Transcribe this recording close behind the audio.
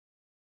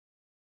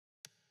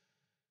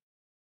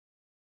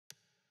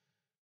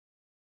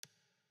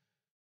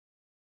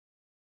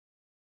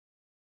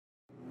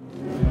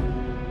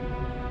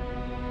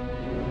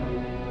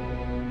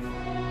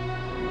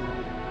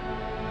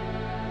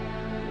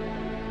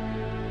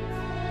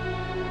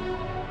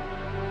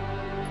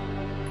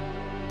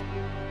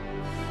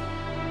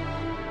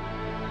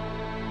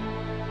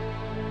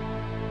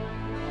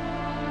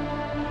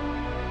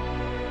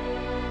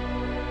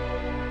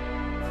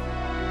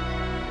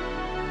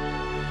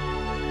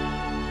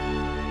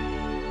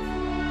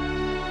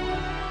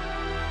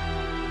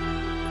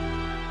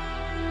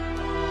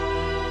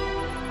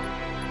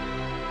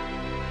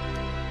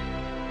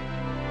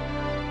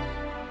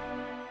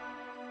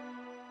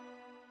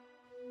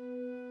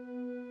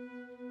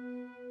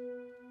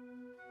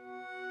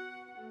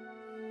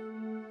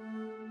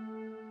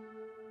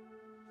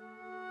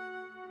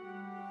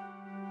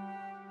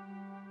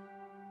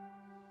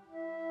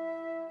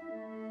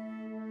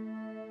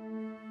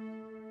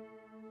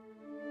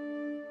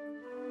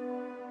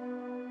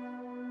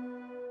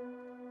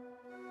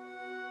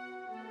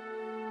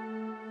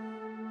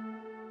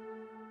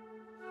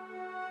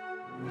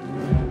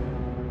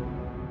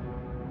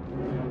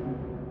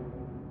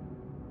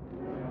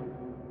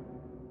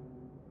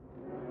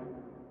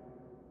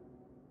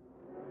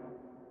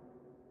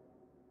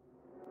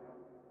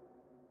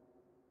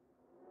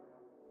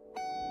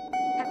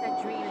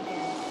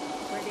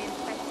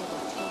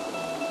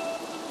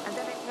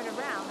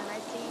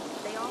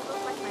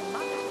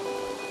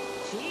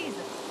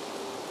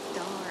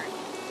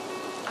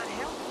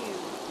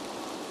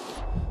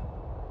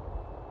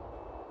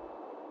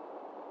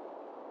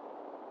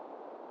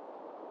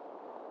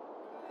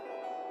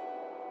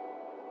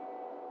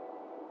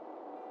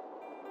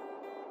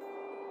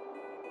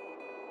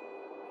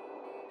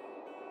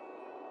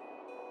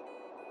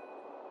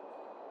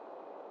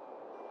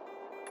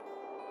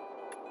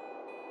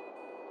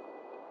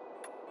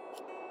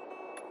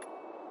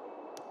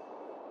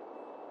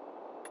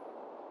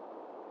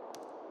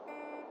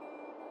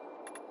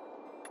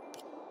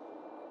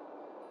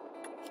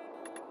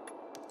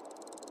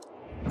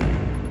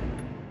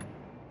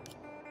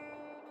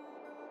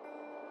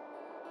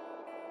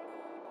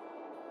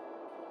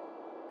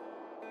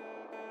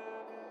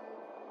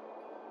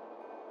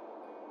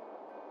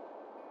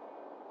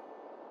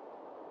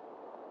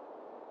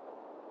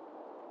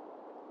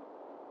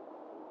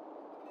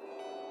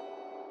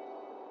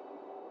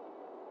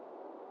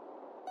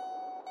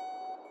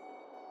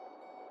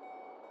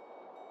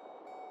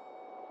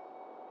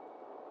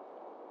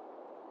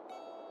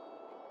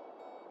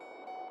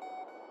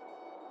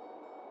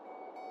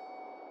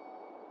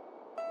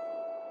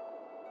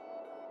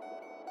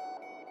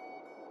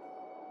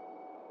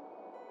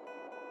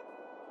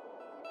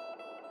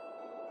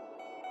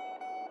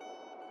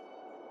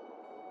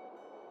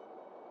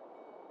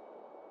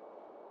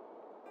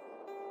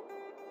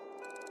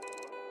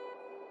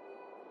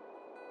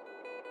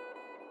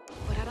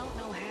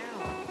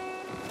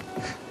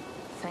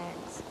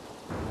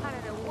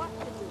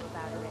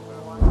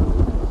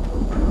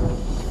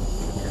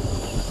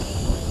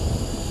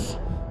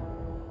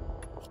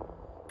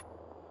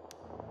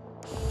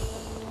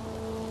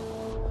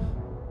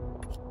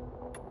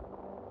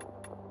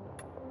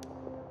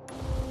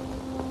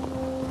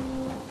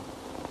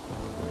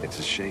It's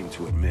a shame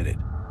to admit it,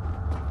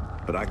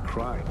 but I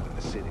cried when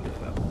the city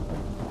fell.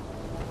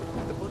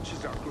 The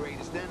Butcher's our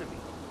greatest enemy.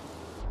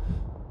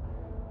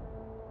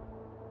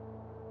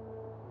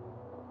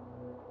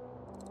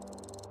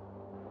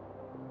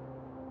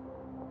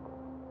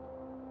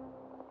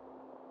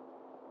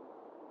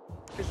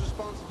 Is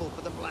responsible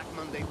for the Black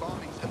Monday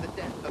bombings and the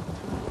death of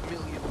 2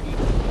 million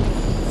people.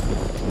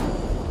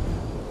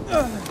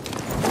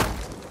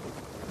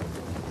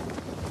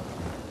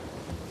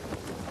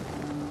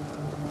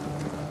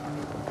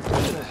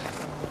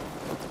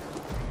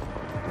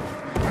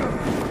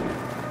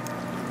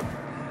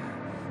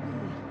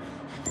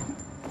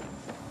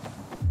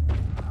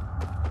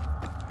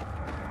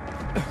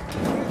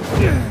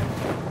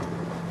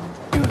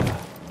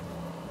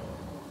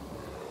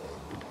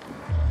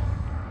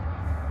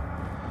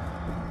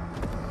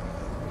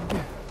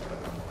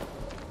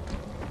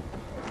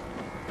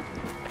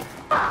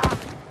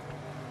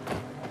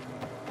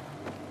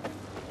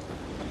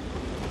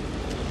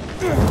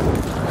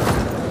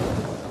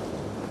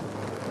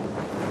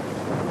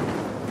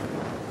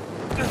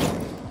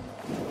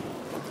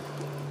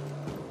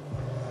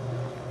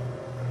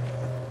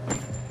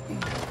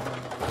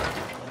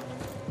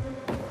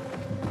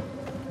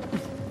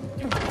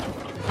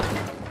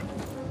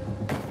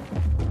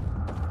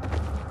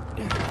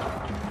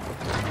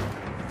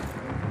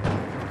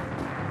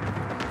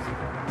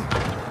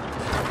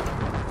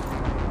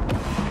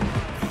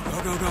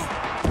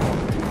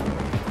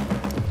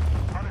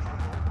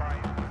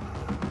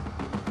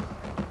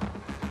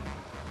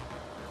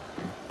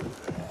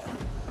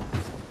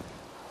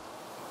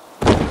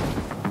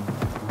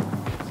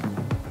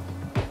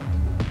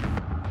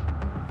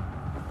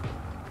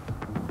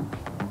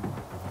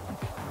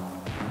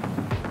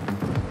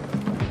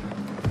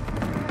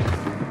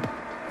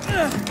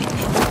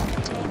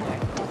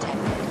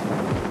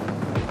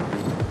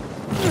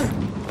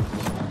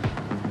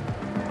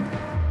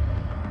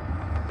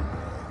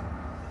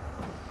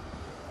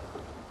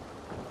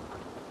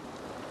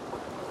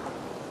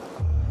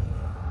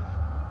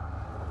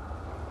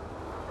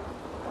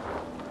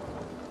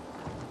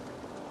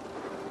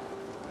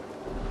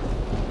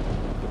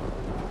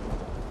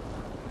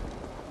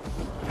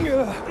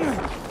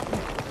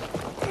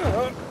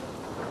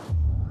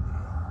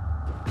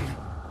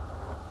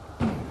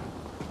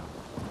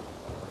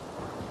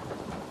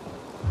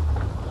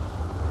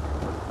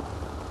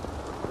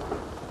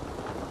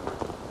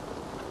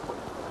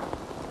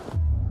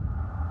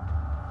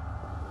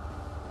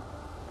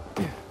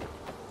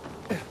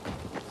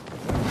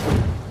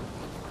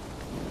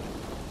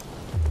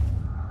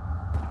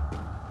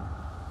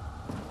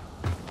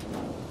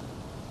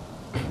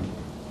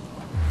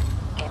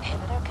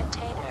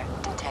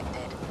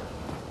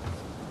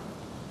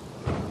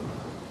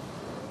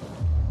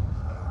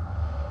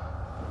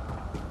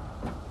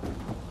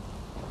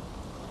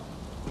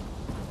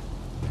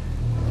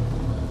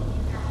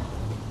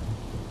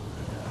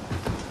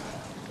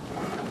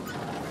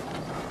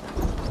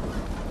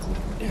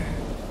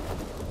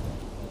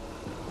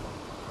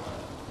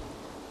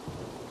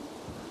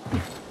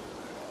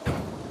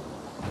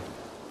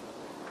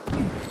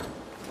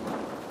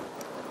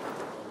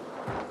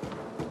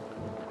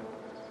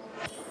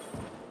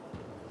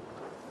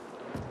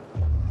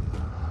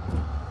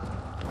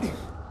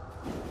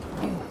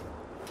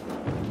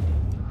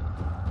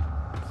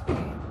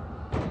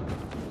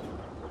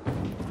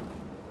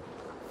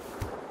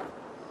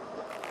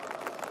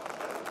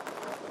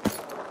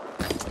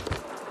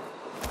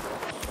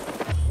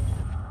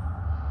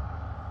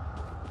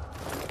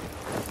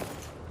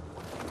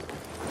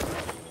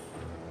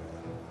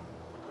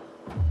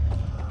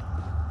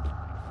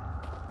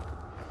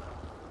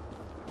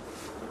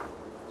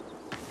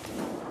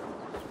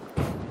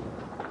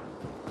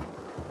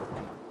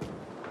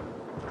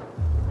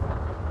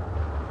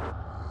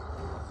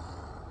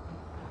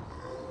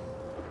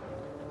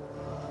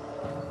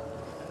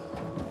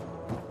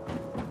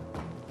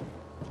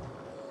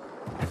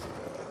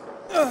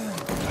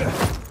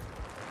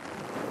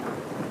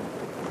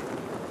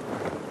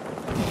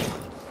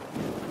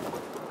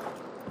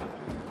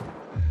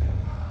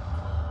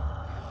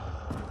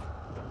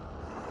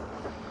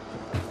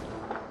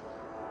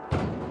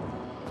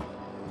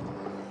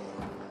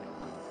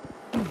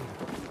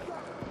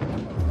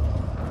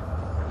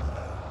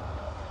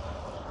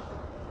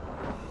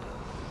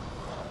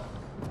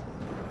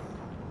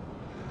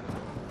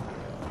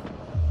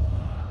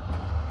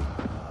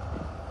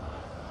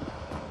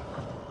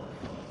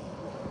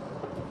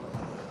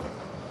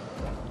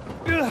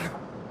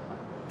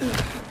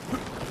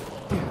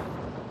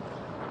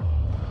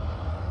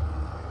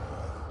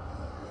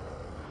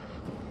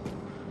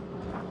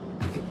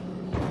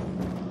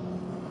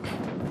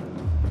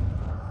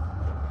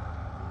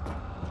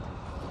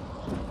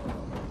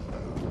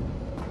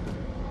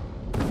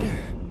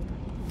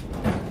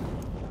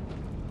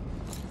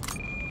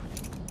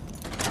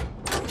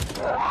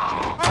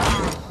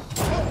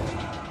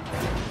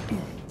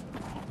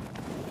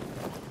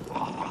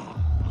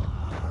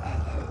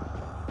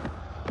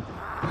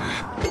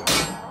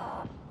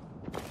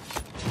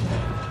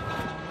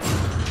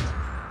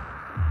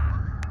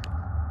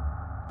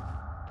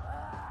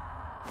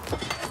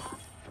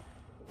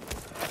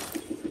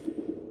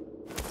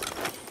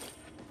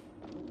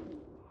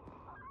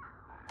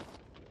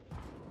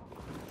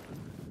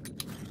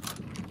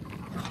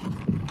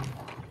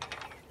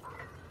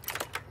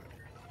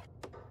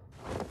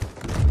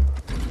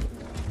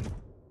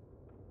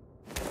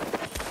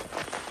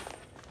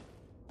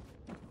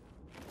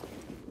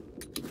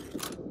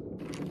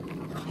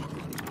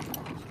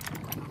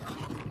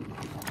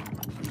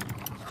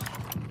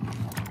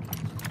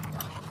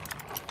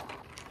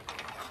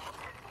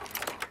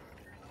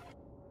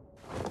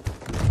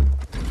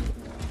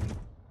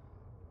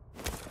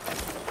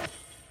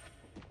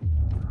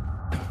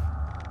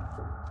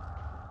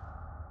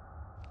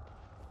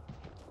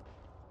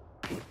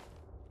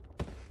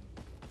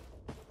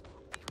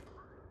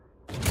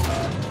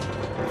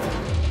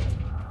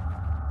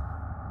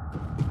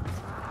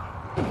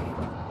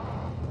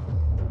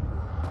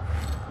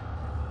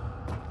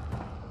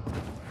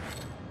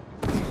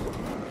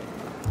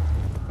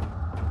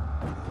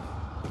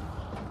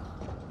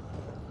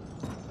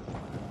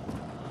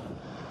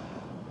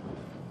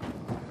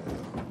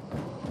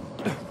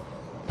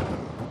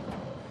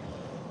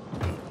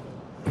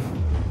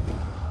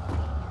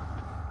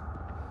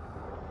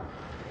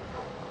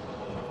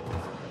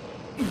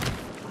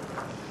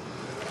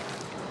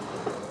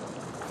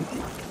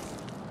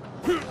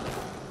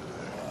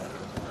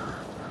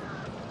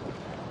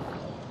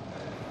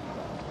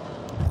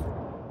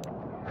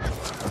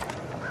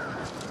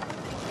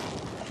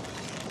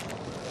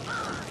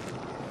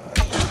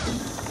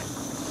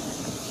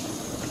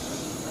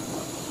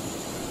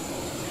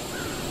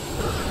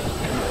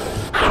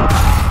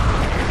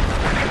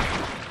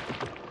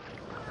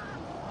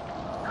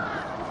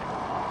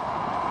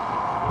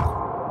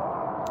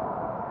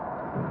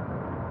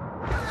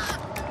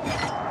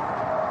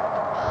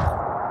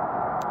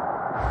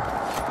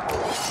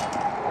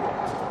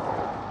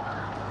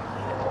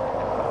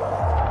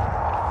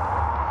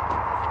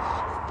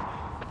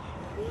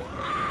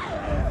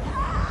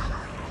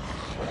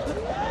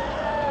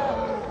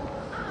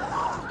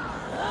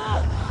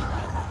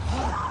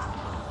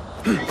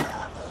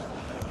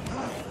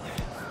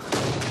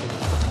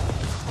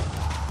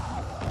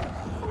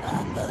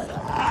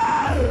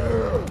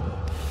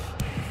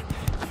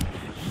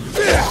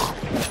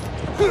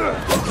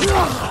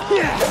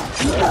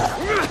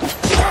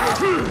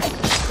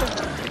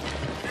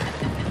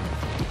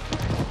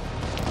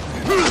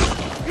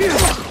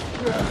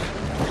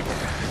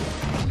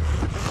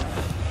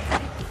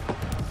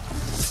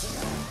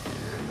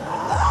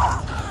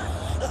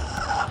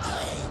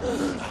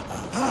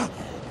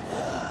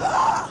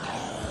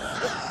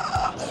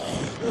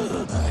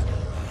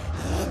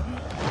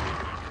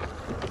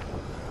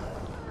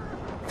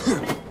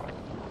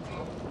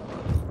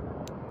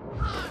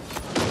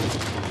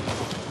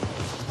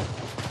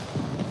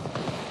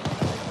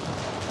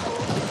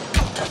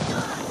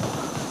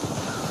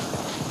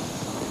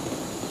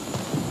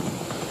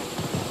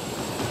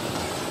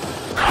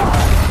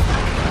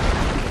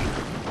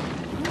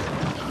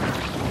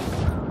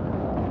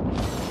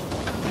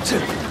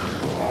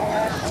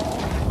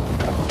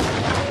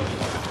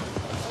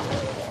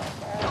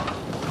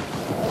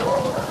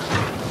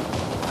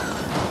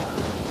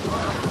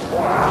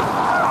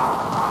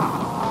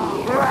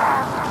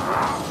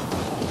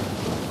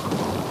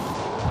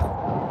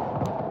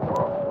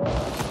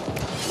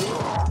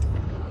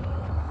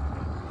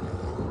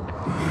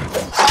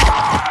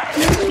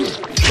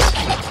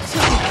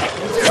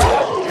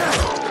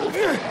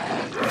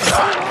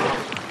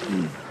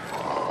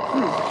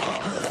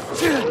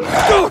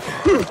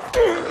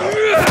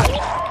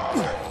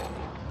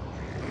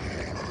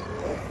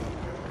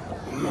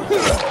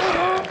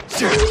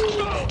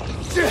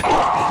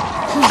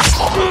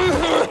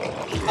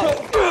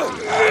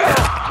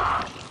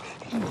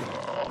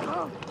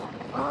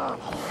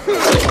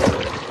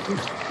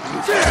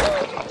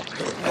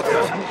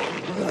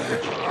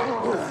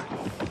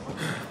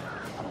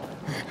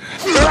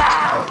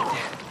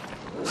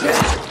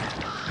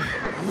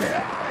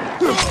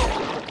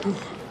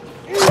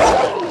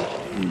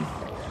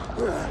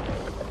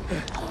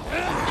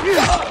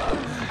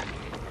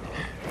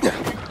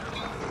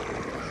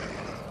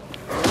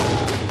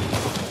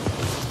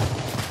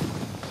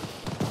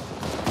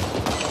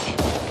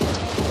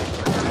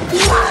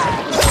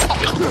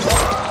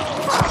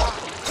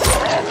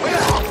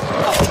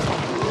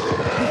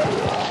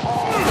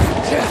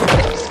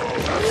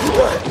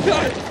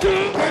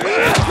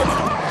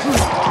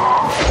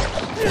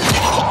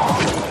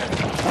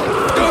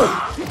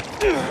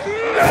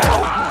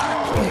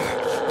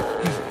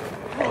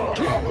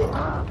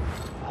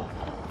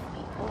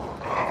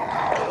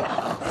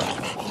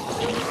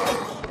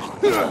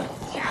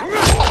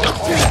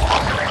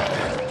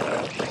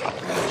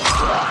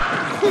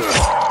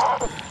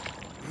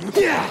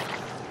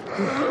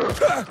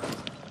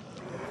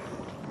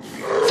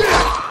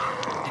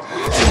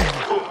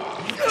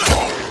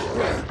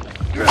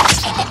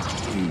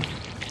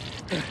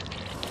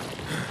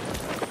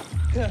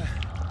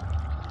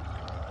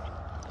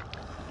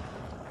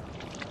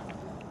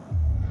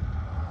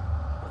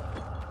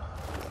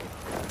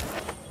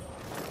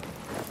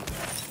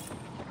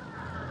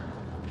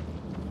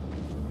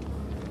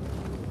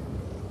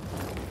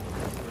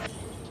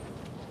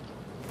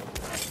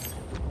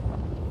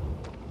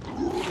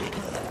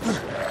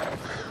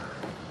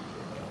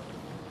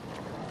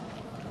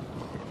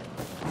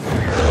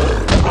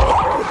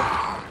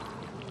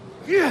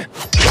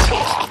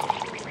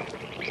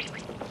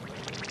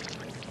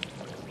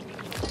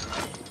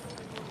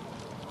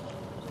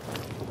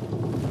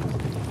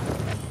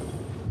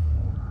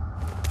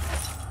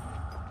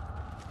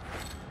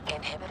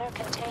 Inhibitor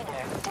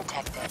container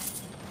detected.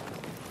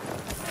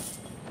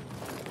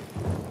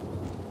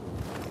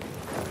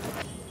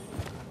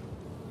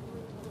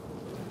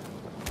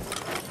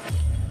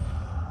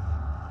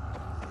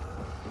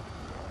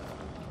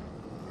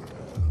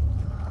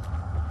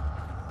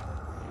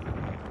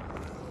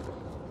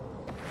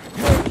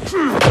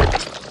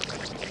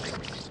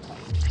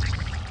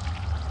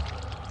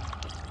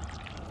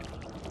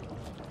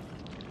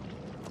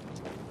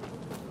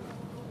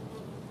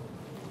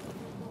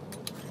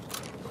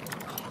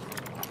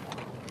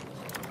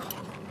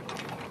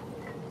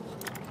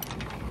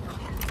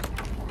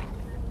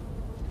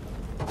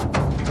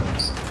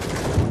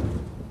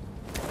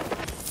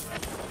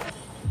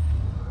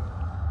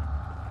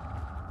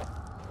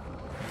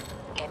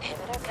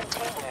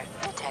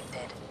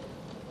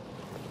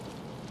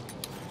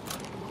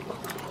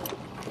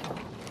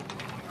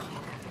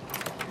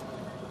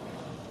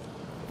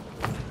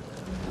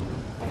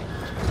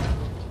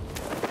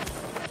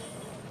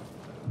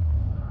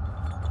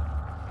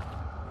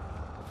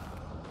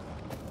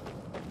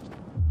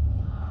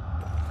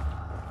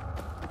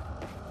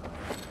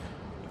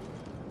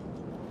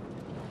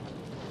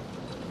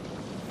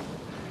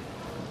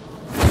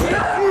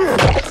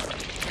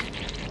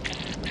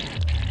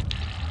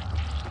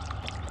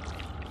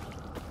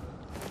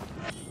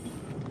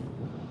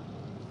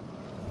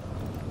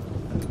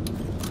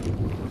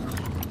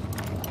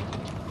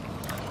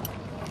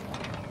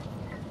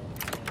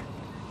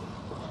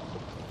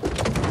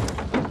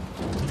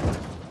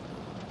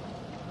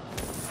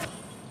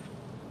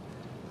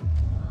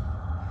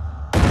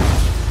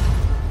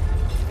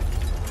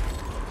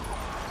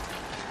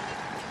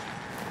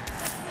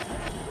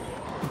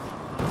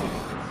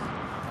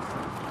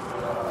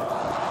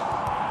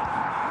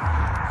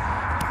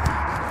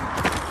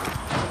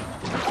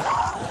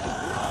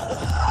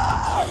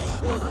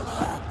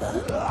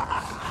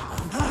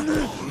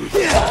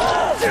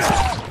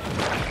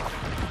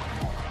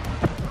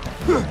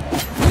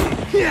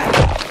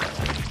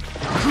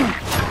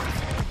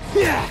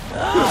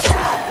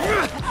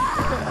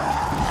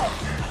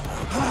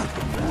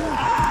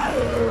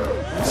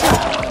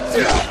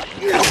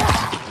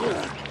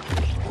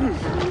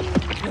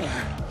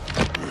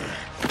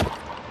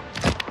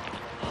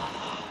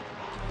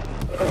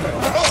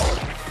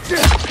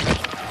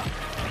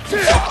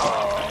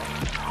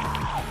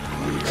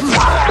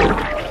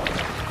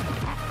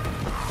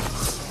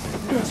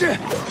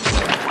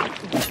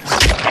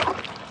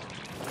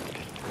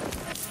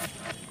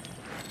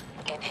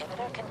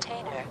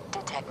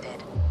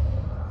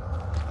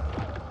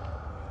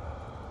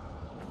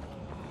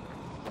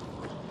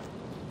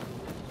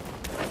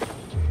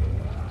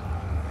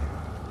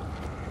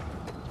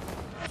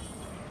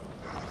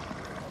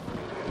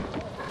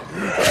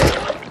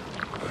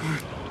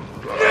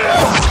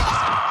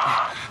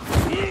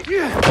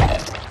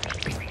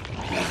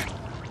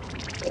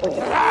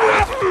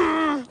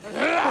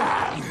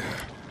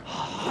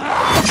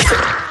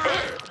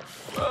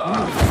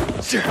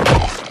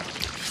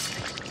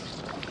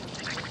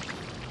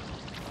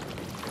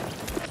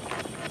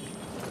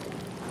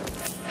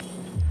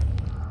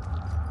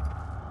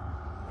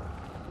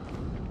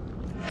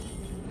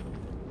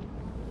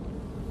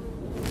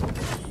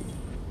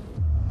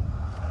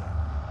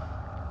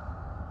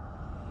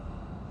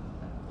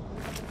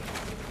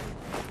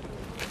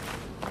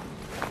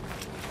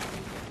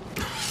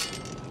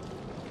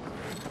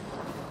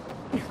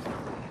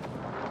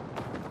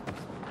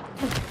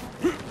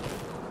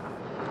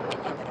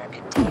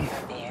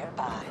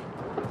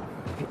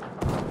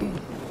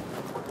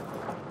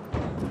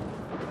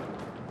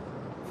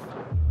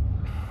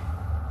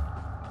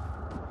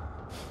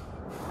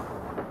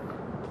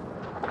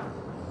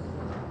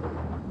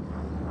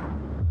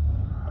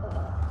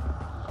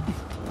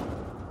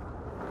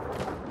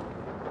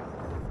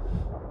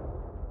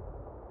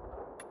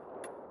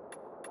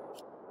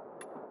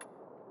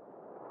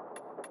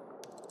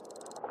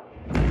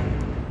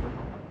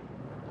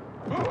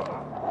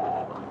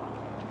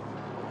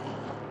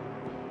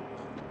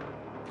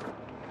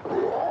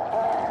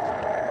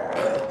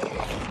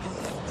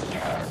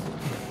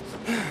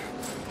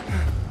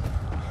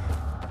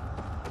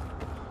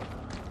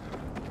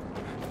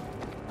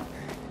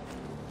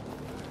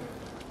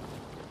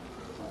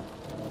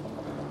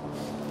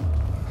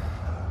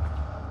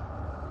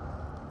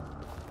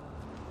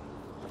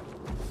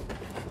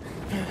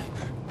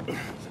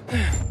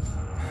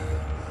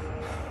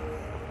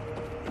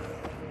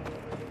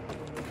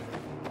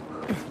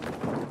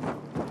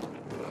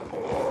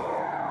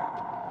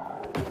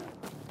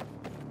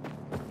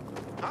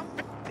 I'm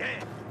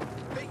dead.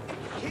 Think you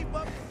can keep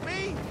up with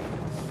me?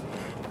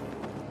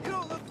 You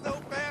don't look so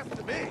fast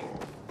to me.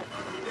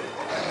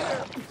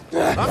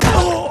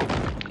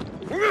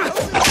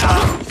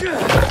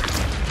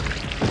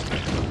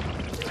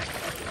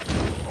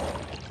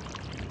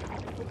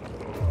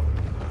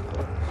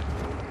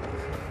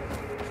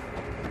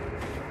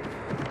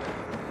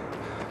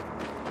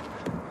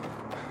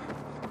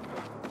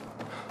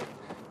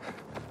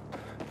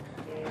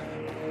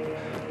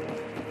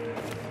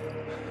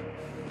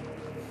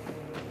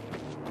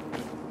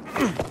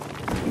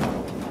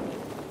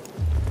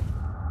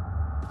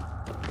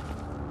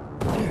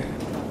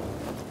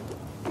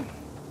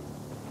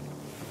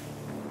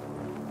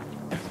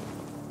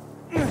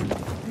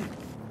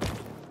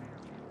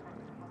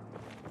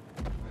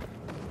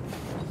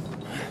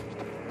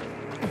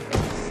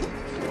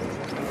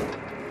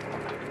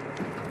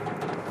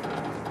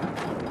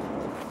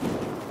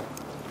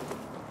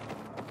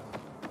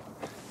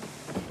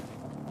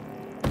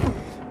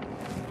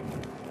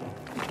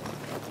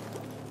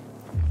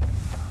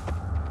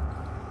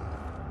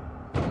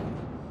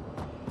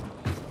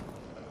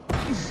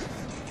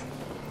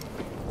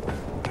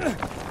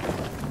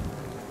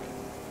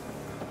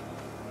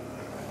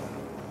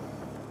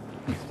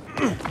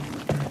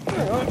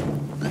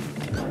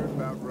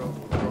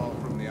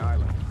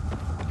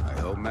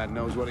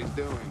 Knows what he's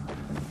doing.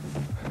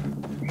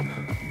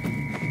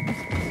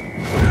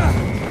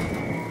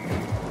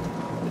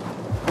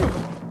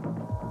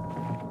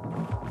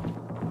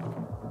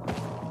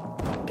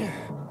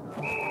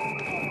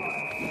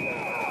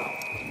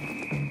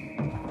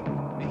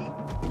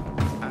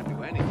 I'd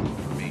do anything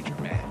for Major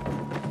Man.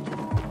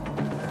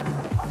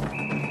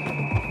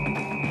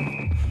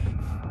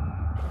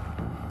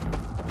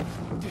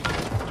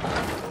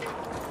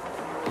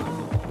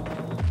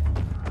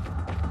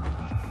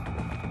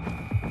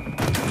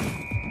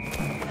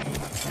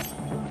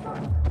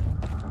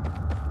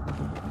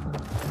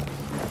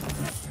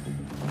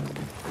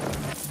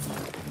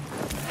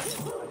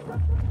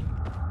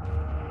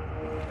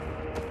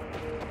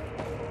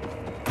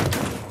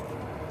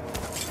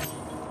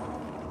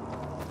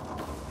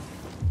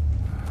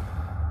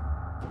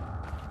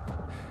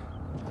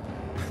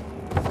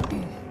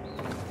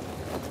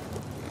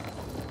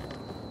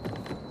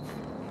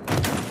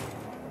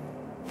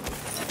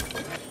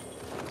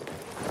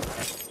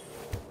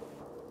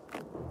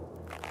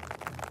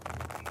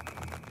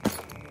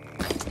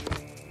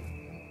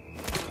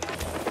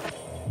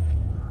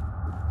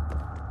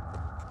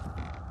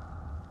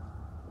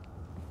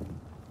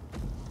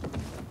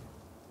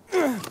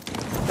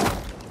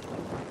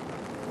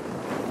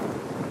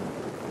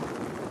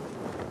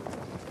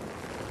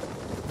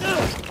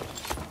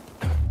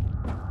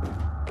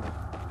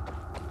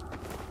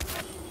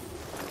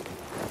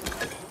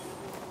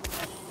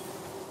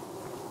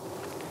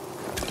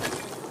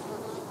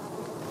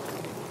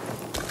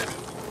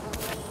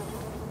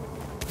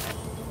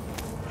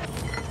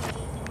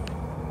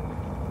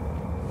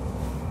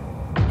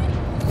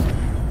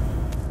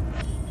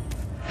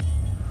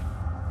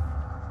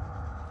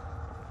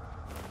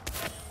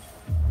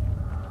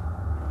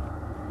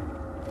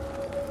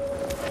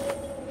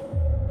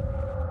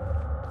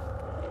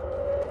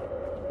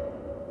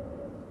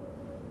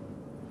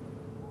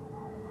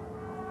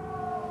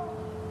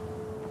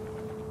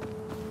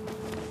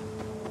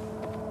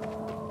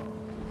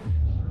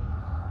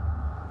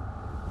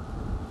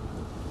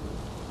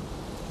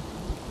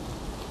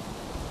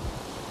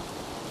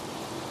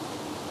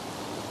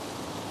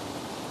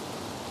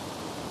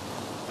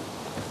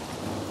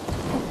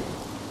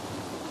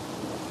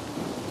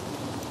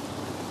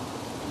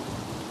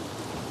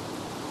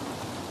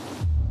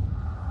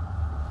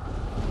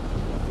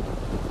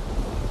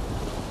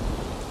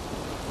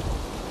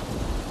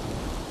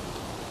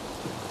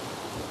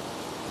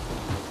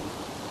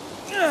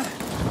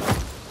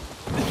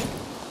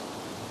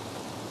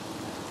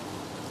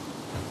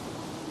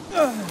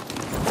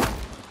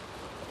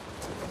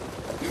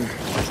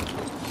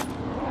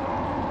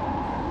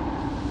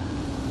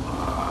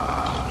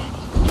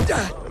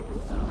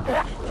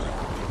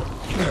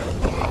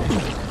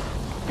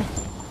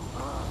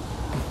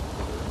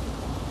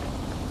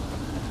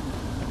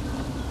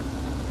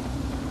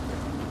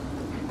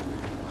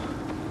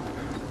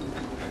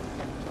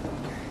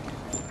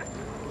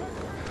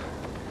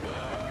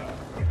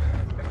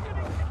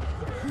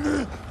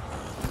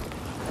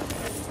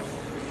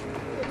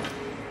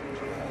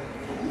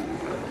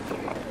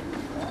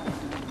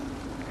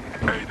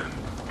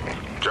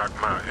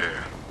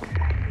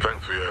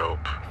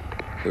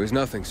 It was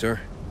nothing, sir.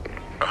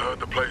 I heard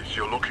the place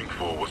you're looking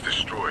for was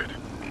destroyed.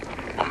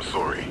 I'm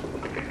sorry.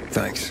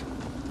 Thanks.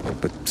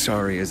 But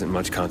sorry isn't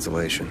much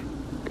consolation.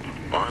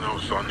 I know,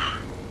 son,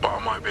 but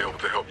I might be able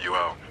to help you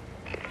out.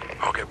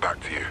 I'll get back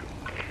to you.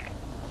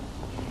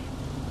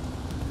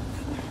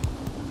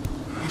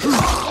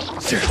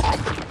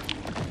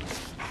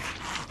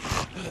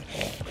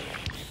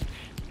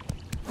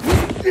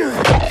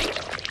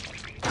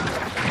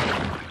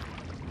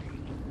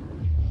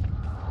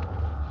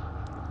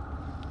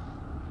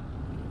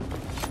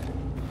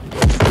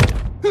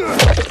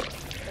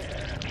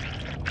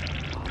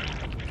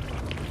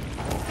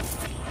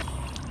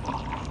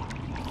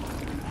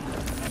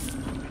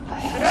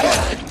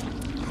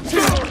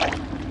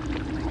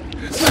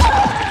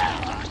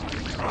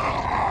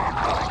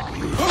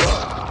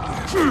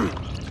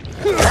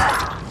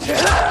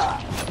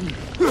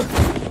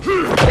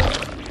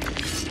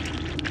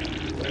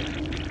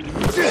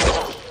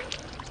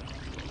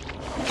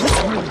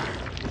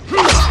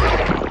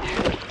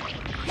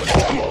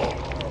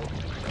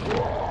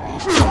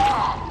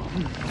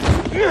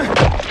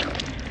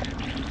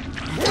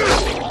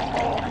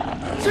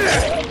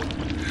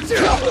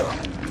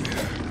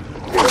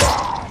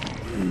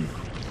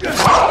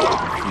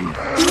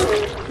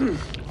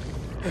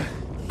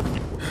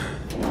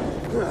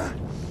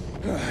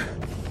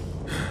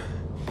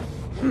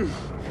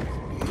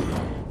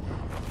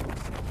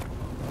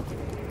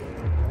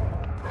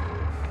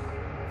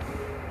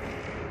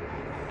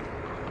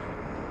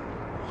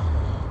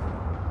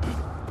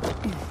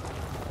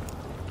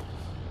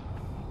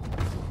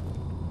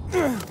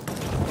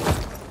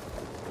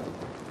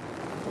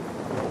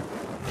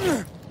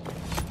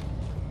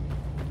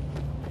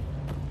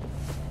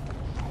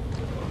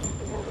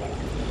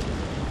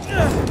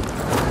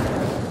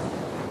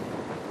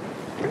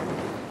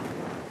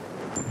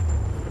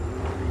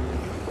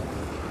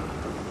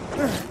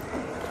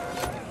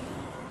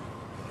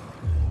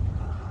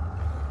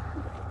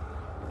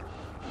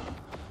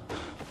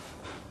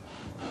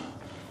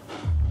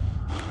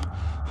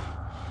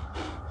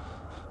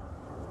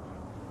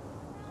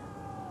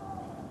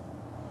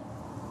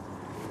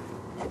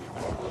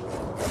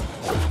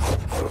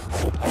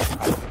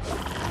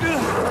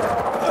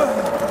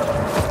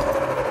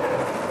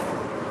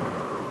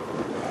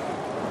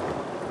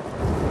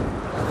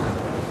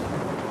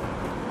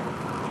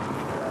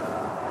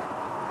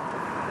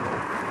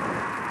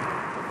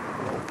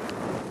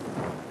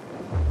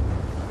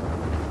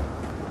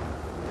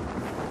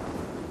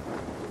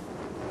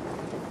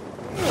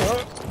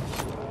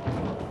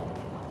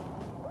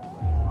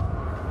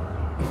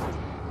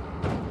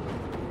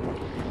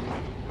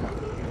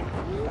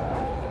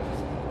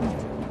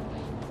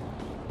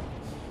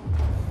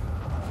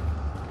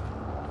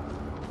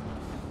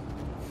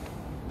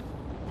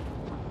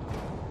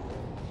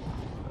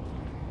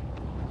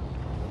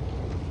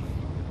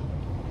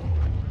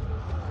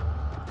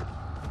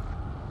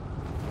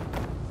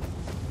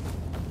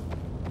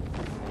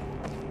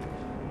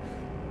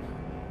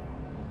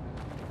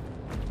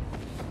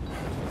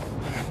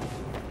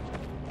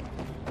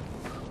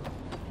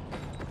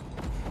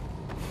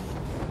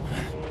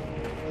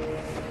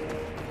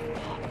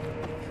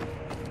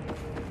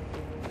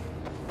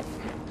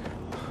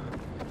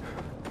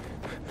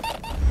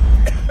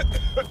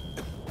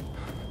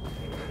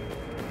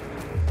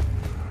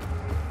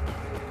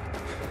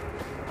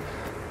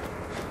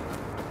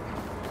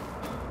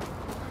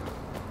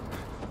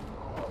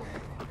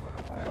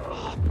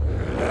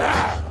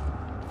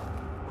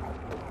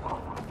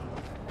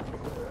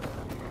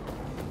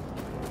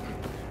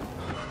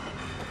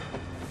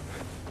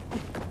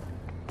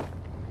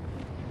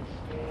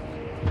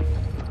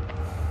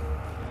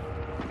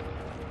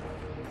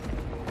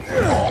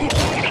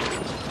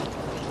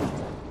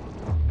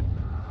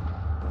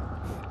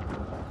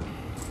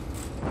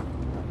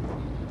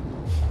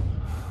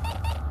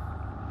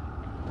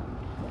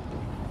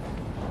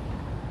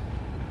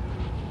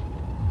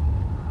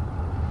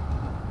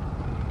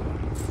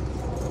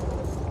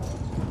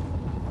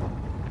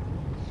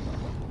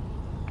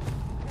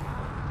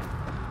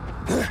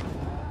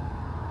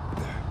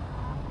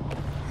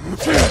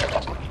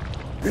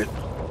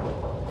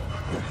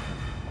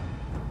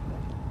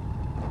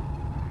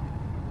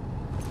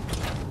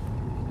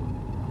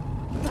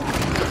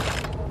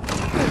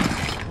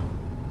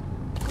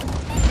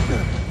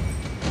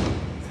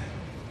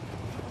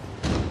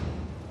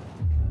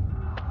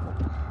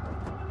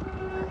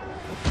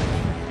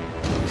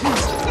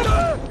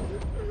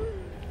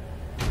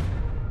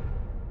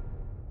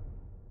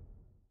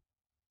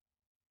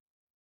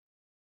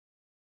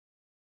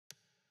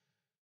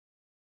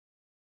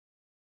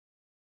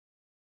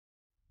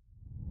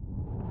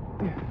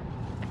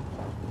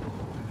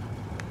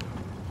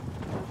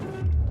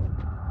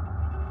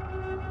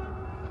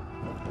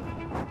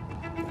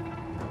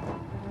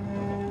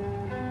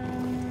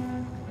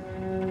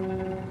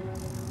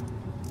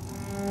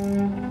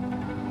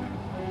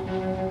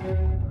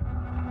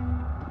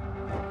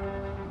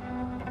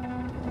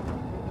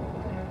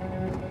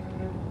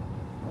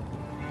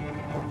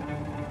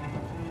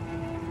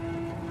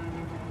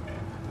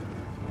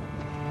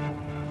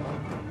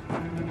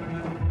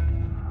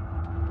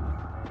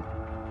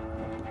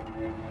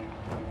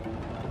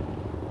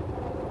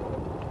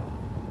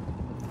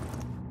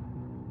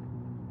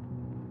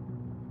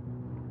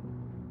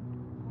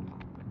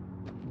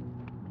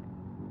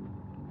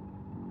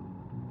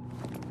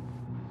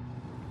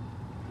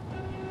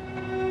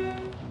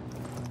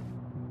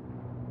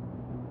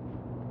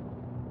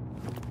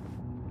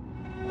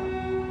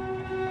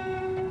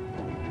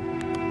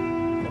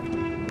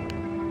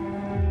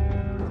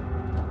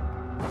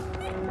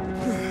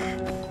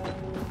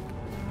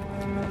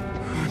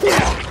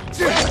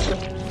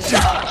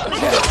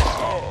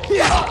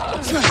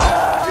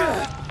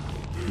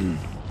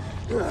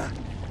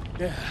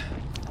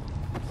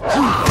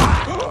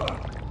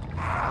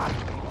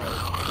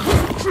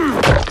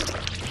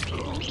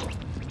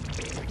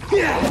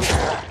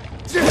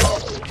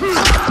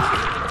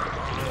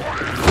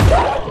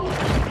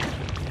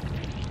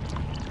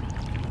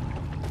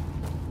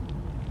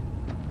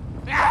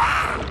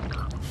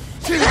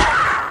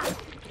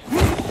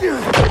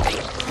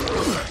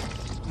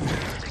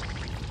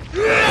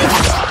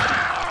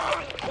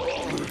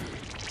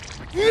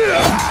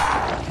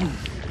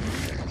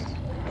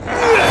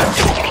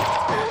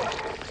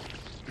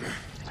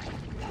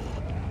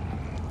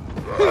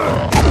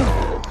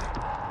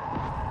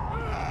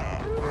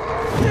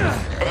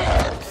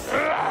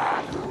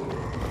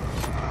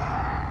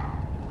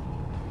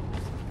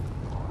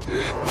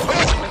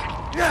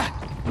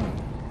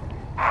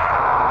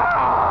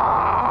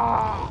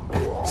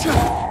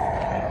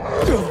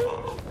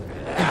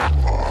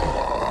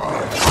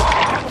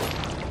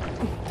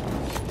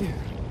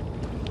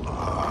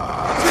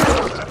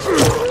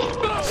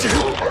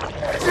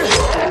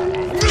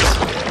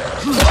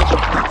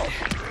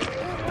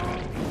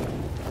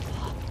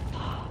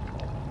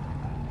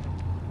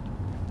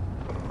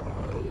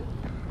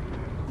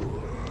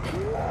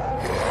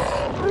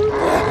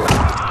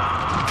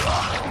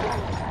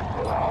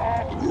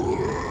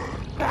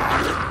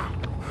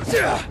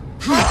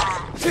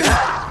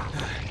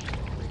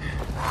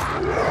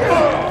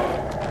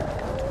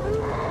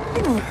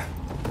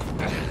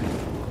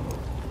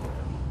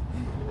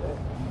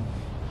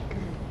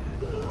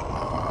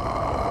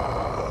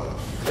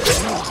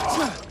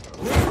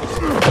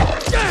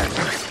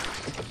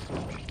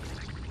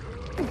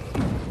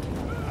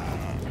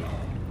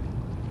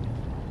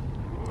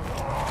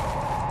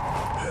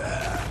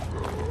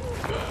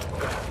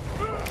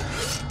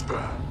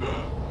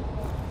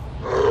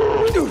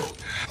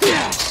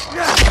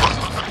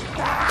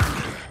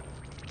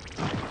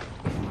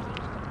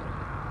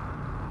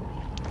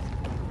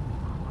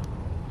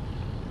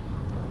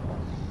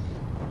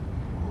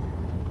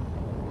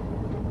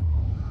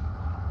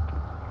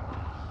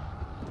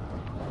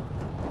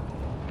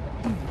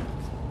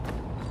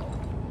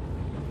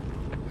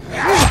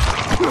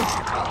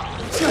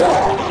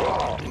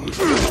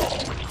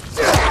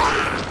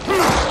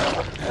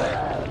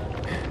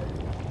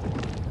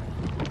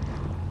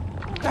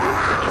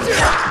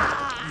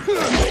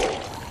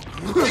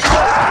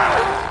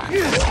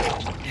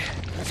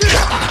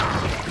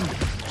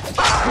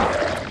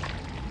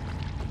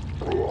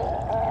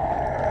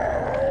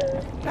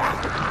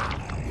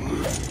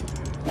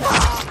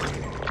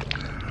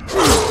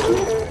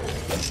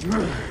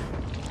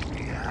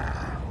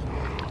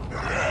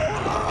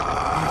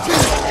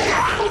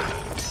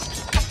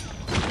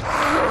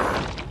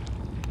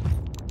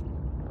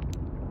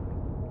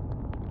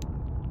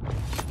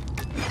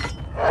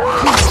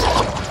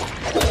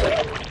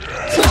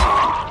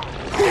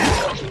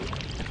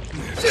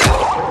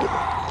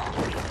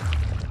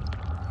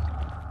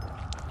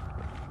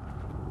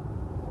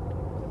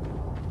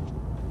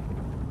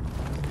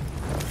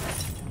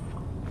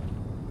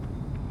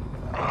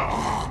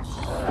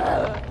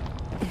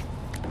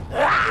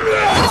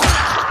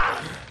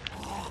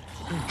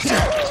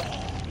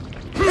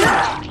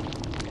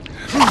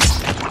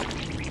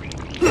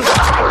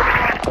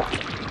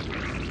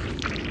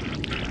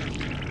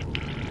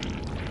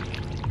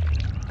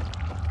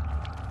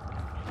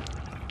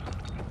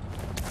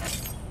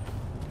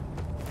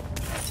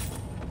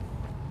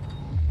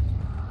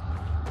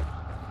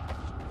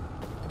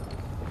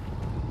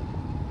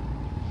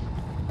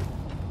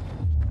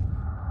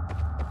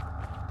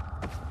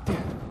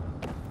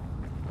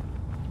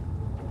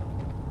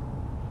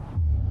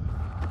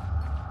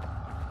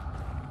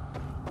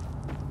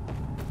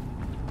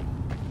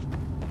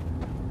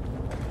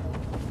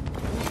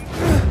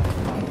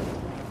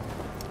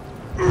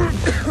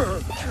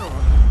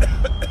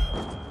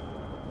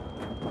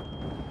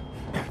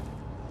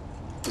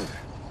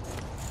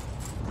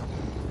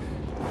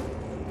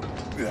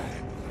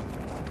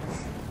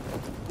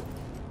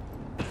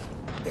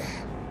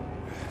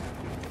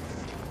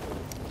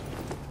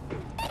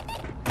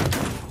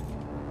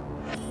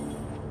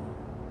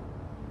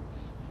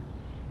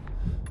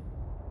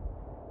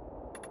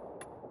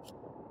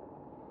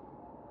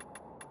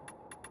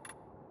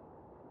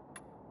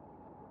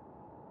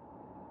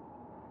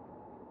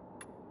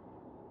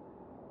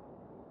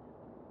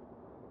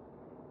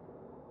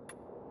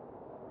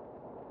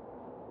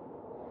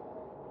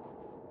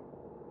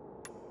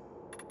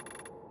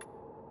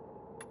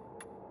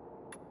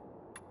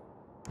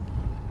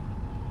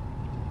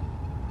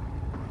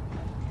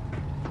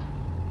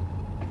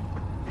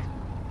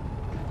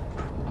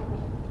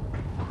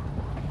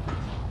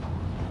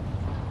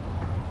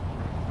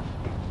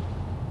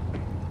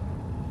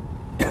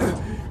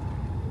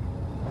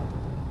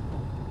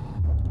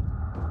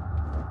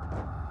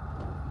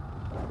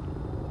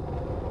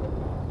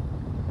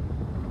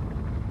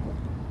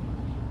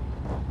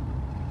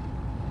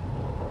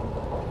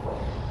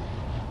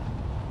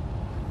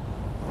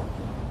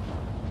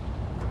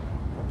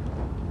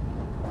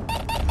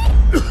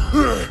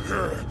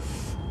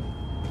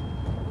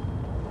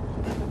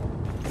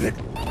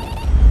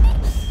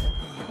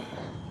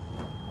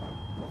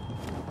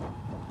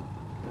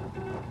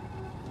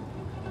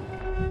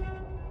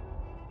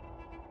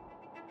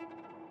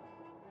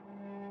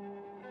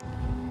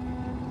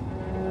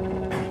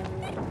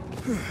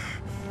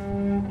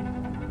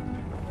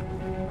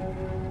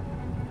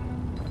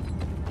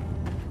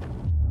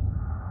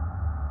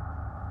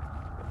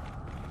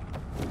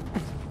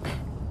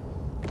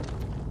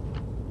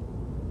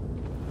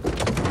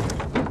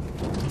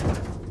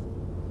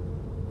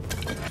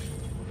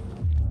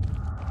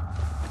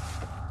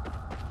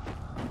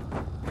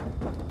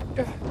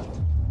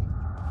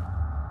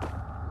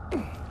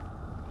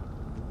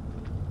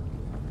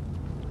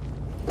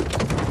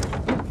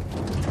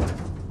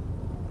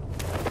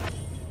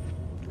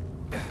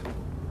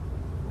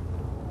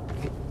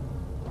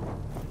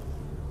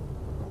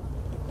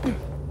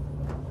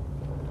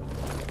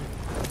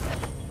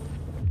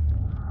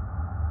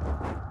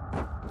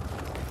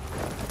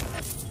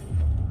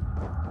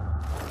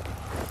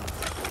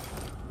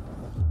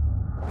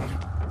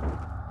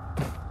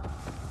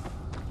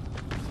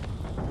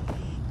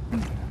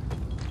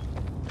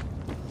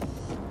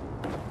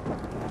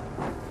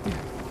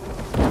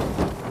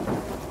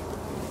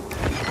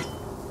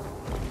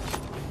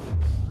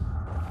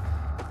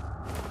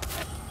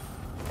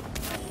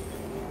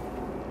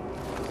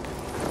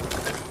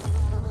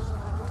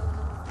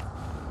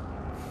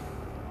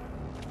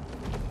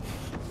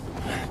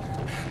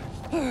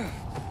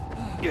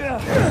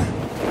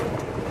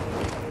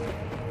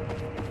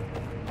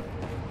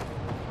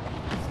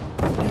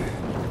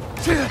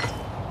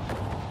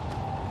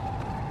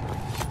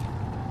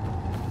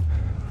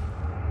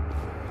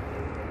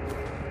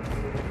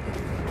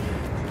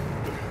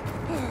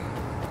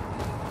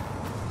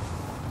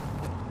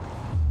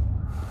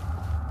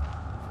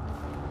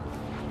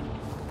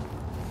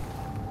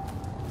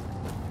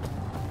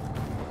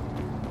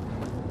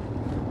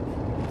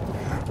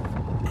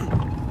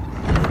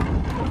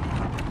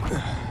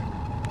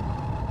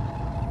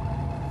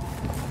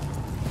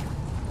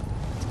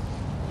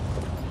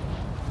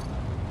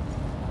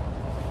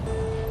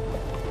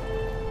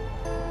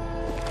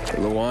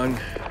 Luan,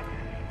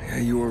 yeah,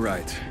 you were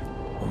right.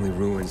 Only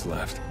ruins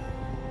left.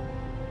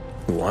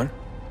 Luan?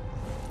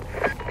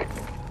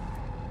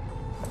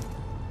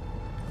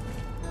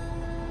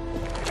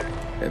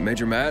 Hey,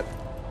 Major Matt?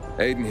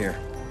 Aiden here.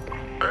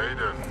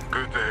 Aiden,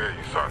 good to hear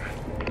you, son.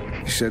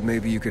 You said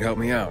maybe you could help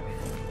me out.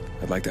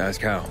 I'd like to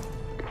ask how.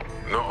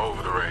 Not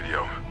over the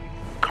radio.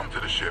 Come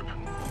to the ship.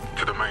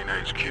 To the main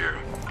HQ.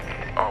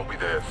 I'll be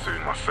there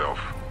soon myself.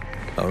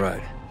 All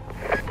right.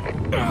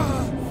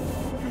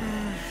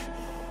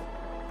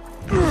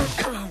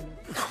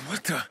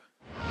 What the?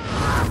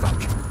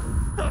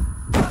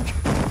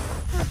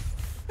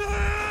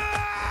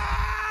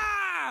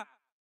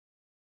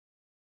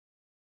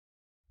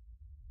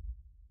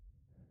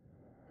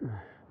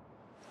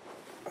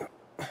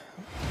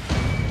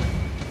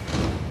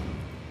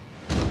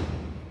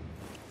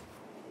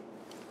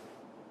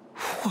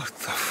 What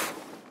the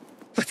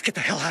Let's get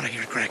the hell out of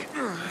here, Greg.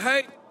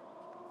 Hey!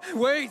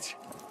 Wait!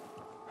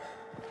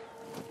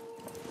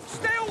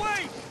 Stay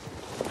away!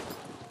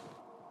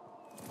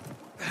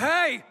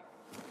 Hey!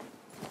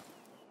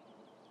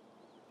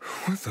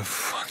 What the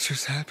fuck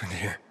just happened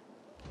here?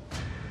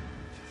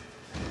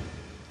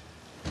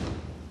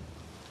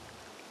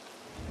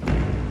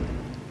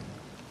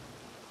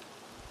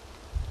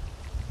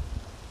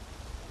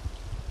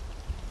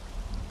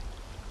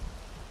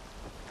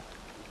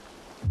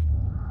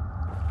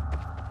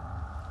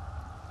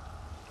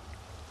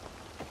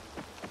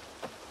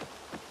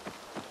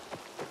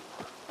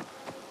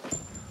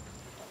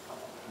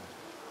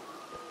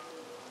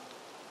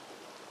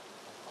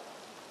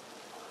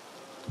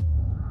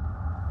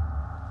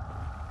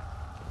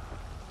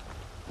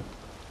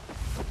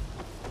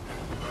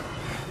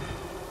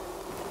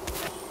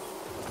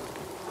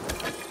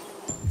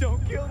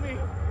 Don't kill me.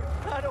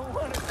 I don't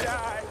want to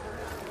die.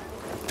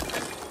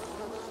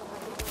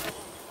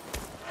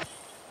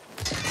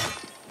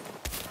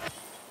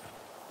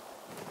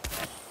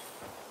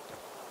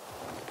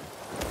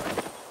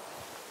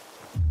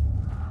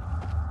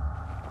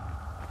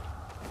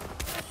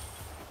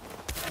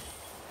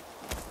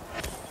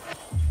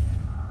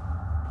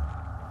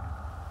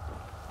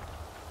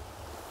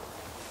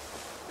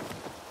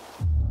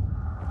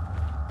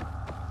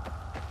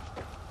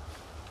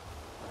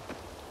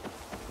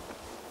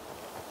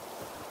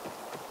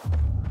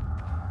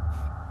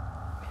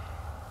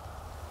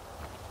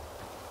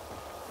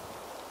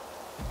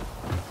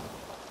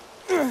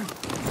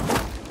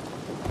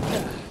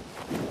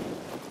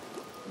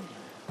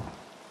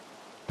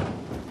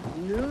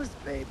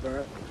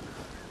 Newspaper?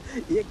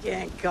 You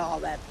can't call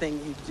that thing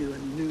you do a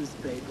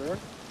newspaper.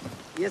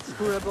 You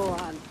scribble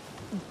on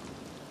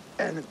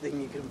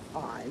anything you can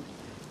find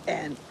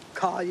and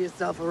call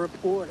yourself a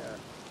reporter.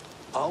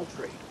 I'll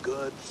trade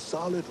good,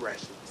 solid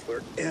rations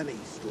for any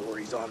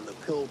stories on the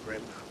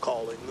Pilgrim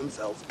calling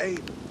themselves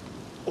Aiden.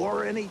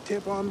 Or any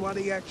tip on what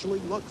he actually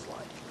looks like.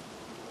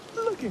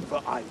 Looking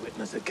for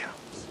eyewitness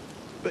accounts.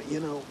 But you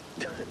know,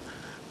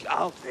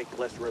 I'll take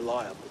less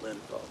reliable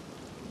info.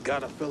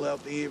 Gotta fill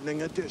out the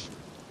evening edition.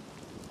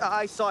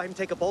 I saw him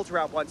take a bolter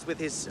out once with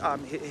his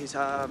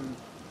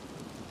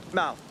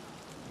mouth.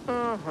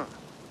 Uh-huh.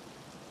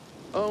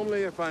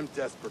 Only if I'm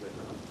desperate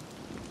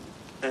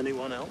enough.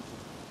 Anyone else?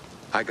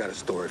 I got a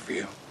story for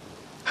you.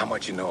 How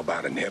much you know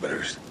about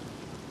inhibitors?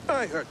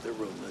 I heard the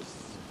rumors.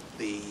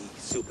 The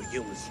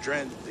superhuman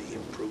strength, the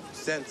improved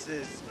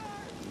senses.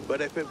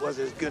 But if it was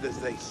as good as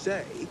they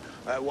say,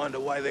 I wonder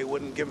why they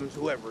wouldn't give them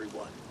to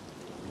everyone.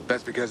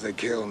 That's because they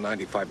kill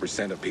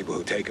 95% of people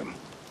who take them.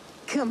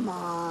 Come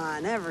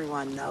on,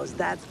 everyone knows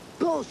that's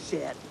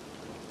bullshit.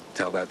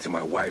 Tell that to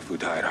my wife who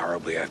died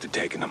horribly after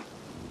taking them.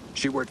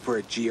 She worked for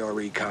a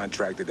GRE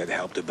contractor that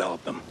helped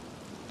develop them.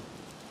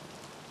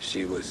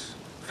 She was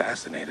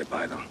fascinated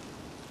by them.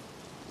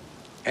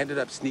 Ended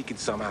up sneaking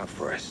some out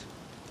for us.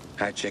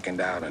 I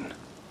chickened out and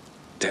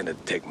tended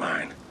to take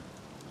mine.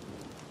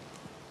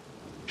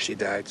 She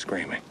died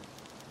screaming.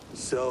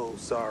 So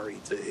sorry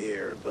to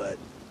hear, but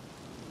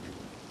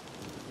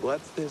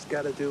what's this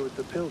got to do with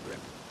the Pilgrim?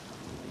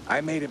 I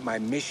made it my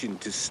mission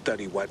to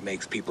study what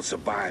makes people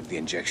survive the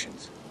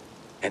injections.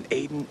 And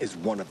Aiden is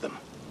one of them.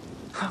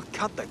 Oh,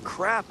 cut the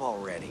crap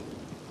already.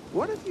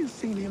 What have you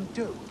seen him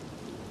do?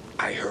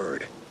 I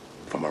heard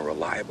from a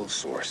reliable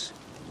source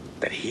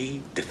that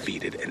he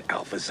defeated an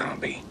alpha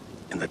zombie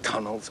in the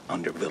tunnels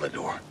under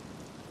Villedor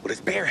with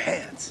his bare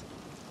hands.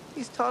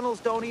 These tunnels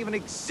don't even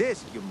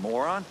exist, you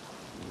moron.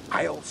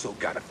 I also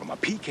got it from a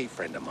PK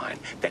friend of mine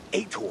that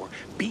Ator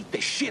beat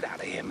the shit out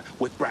of him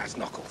with brass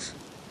knuckles.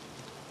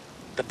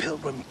 The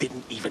Pilgrim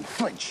didn't even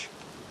flinch.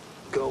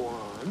 Go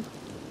on.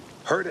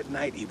 Heard at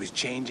night he was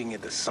changing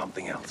into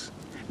something else.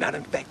 Not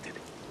infected.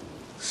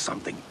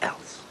 Something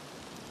else.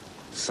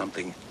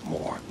 Something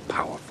more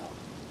powerful.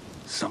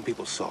 Some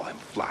people saw him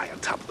fly on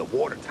top of the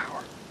water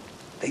tower.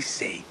 They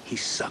say he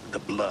sucked the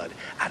blood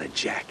out of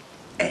Jack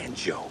and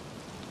Joe.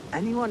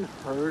 Anyone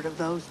heard of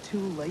those two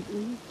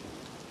lately?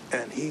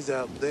 And he's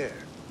out there.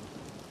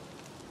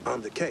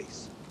 On the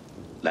case.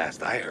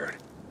 Last I heard.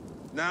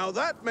 Now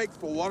that makes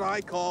for what I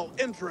call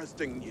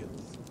interesting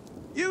news.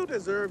 You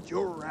deserved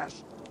your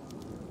ration.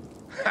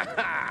 Ha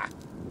ha!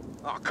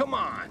 Oh, come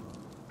on.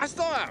 I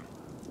saw him.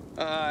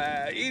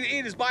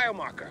 Eat his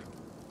biomarker.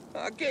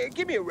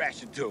 Give me a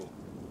ration, too.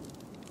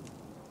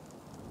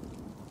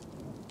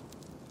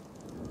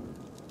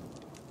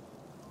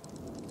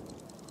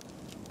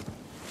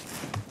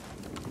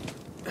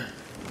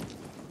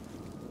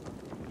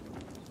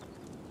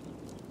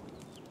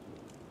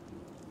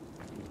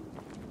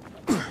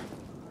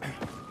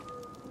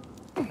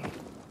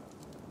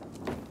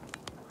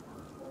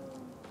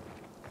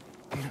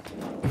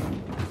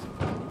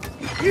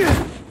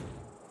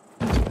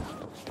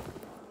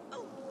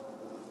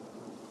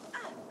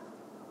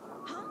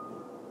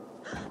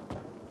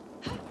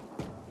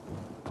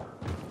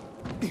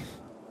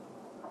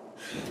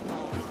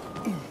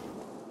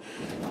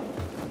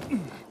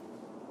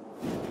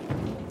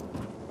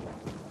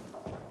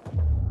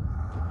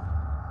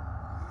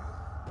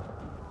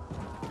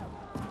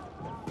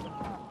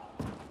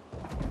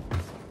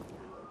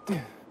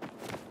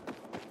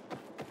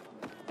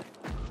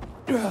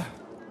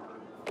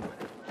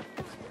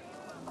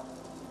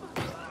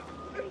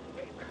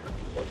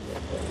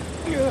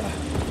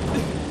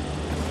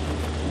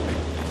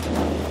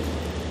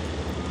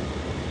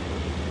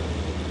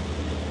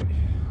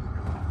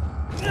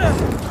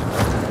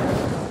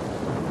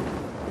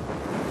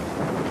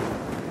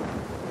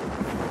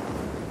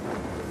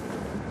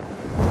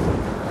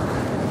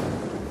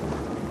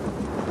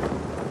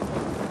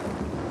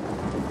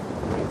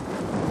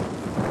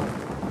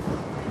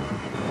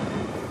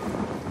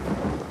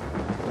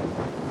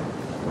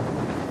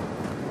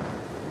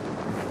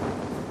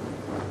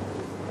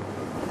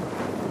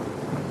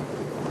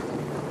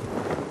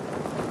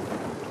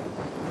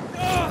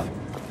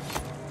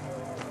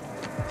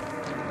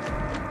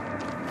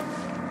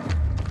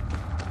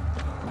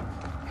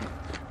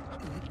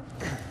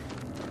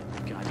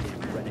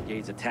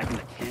 Attacking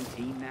the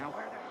canteen now?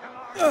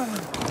 I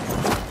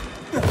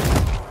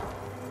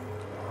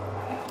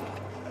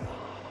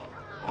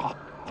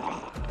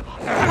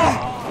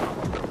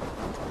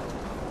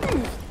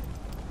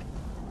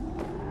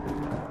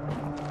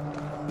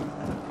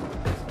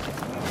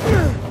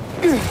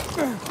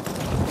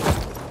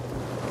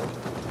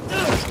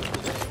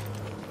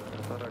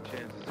thought our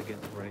chances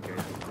against the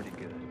Renegades were pretty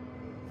good.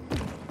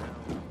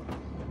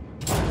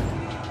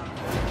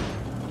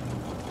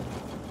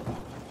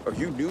 Are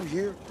you new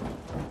here?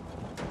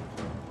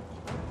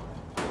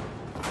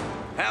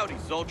 Howdy,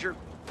 soldier.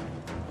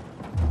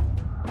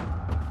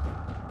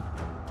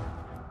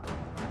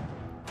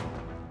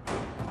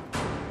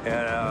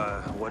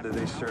 And, what do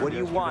they serve? What do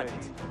you want?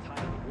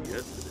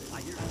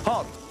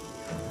 Halt.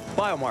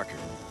 Biomarker.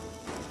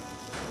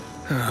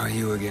 Oh,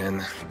 you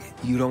again.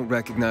 You don't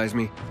recognize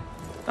me?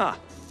 Ah,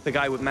 the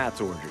guy with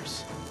Matt's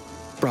orders.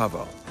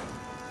 Bravo.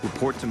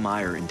 Report to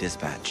Meyer in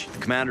dispatch. The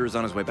commander is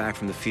on his way back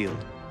from the field.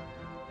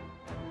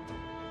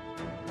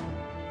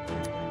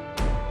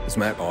 Does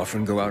Matt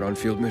often go out on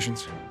field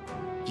missions?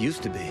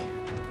 Used to be.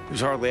 He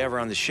was hardly ever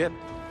on the ship.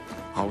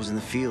 Always in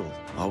the field,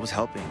 always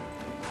helping.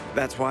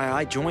 That's why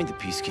I joined the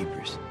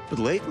Peacekeepers. But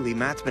lately,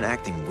 Matt's been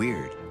acting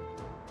weird.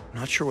 I'm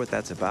not sure what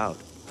that's about.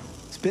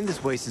 It's been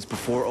this way since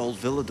before old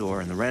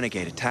Villedor and the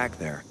Renegade attack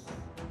there.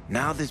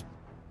 Now this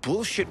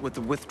bullshit with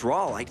the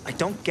withdrawal, I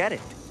don't get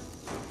it.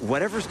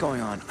 Whatever's going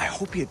on, I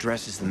hope he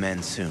addresses the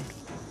men soon.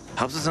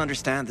 Helps us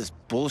understand this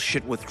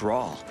bullshit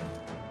withdrawal.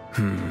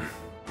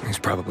 He's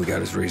probably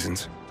got his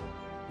reasons.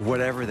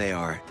 Whatever they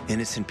are,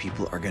 innocent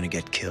people are gonna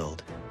get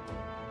killed.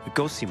 But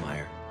go see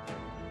Meyer.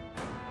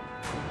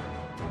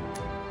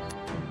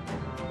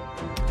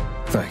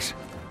 Thanks.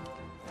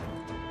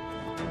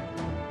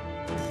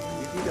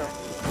 You know.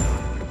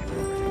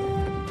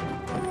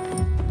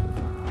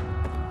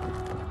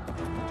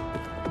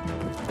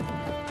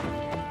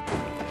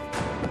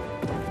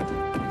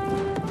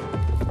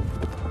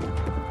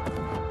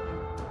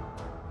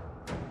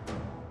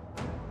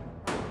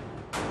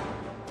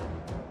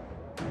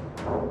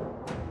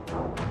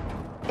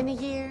 In a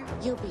year,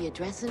 you'll be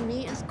addressing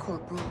me as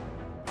Corporal.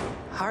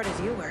 Hard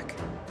as you work,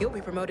 you'll be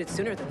promoted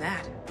sooner than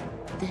that.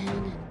 Then,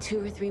 in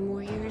 2 or 3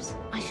 more years,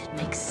 I should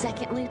make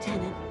second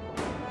lieutenant.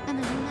 And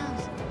then who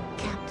knows?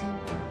 Captain,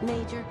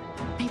 major,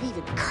 maybe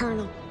even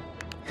colonel.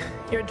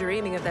 You're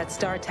dreaming of that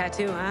star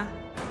tattoo, huh?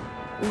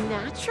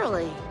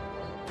 Naturally.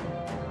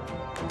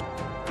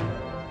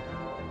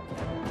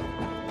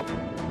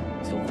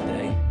 Till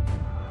today,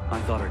 I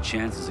thought our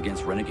chances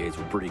against renegades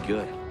were pretty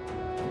good.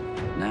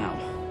 now,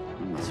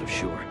 I'm not so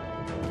sure.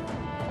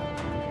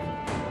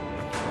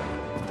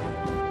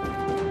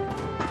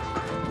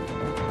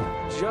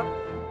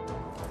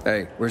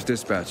 Hey, where's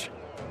dispatch?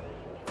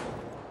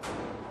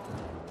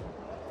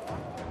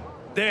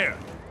 There.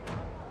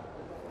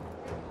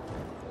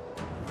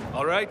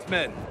 All right,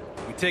 men.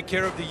 We take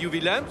care of the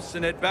UV lamps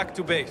and head back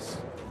to base.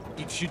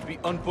 It should be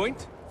on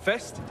point,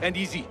 fast, and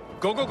easy.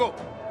 Go, go, go!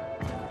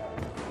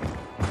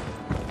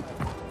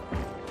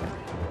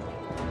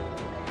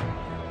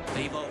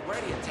 They've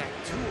already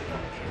attacked 2 of our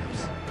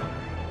camps.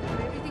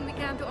 Do everything we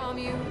can to arm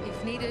you.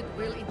 If needed,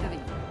 we'll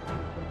intervene.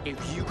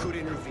 If you could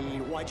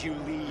intervene, why'd you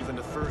leave in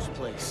the first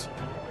place?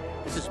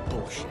 This is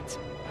bullshit.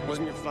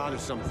 Wasn't your father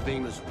some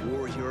famous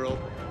war hero?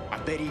 I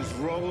bet he's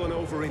rolling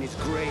over in his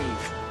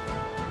grave.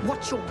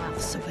 Watch your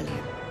mouth,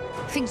 civilian.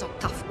 Things are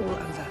tough all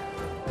over.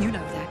 You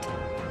know that.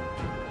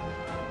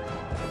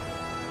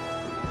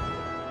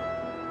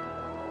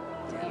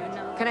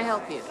 Can I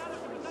help you?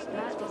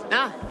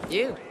 Ah,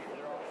 you.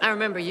 I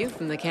remember you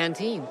from the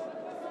canteen.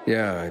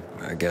 Yeah,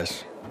 I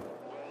guess.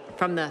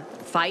 From the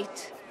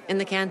fight in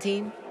the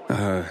canteen?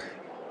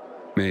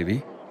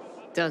 Maybe.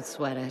 Don't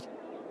sweat it.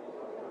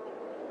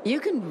 You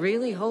can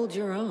really hold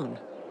your own.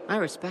 I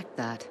respect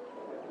that.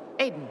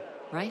 Aiden,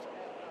 right?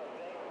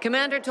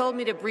 Commander told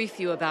me to brief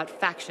you about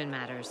faction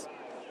matters.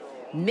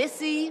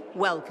 Missy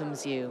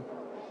welcomes you.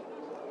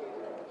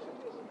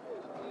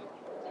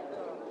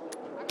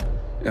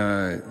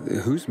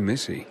 Who's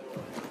Missy?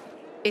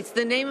 It's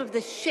the name of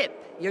the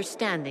ship you're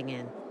standing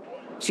in.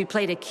 She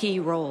played a key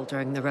role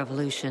during the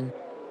revolution.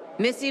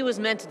 Missy was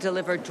meant to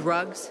deliver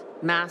drugs,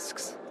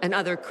 masks, and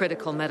other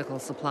critical medical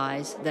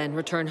supplies, then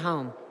return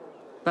home.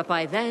 But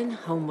by then,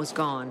 home was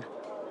gone.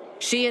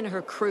 She and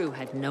her crew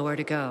had nowhere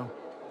to go.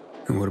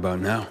 And what about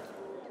now?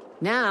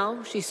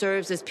 Now, she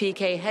serves as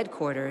PK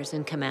headquarters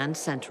in Command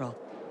Central.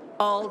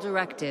 All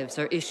directives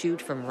are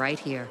issued from right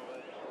here.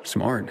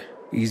 Smart.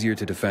 Easier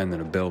to defend than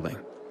a building.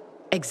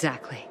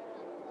 Exactly.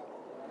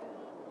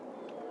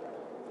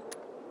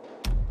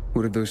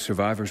 What did those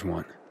survivors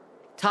want?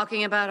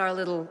 Talking about our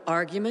little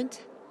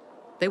argument?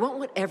 They want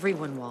what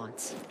everyone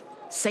wants.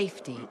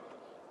 Safety.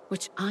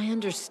 Which I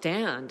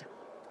understand.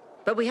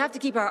 But we have to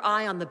keep our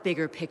eye on the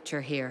bigger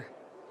picture here.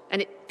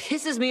 And it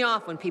pisses me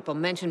off when people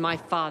mention my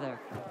father.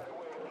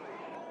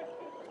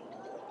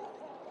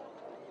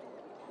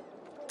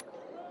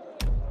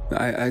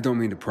 I don't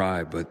mean to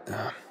pry, but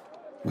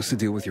what's the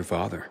deal with your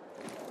father?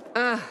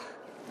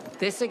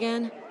 This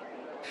again?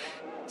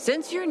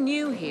 Since you're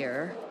new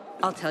here,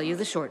 I'll tell you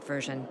the short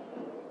version.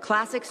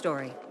 Classic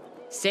story.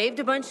 Saved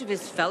a bunch of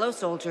his fellow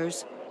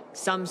soldiers,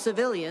 some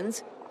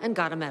civilians, and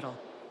got a medal.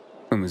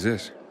 When was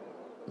this?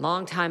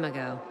 Long time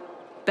ago.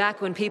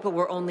 Back when people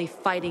were only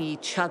fighting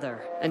each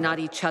other, and not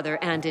each other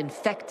and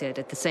infected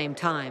at the same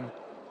time.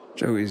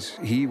 So is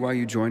he why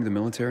you joined the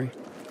military?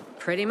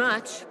 Pretty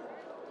much.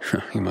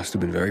 He must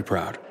have been very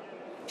proud.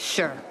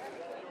 Sure.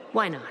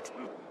 Why not?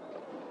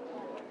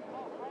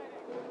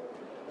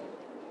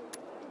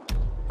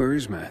 Where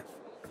is Matt?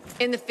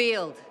 In the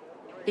field.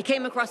 He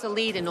came across a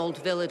lead in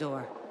old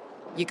Villedor.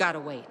 You gotta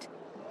wait.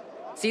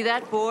 See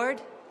that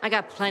board? I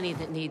got plenty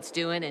that needs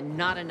doing and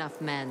not enough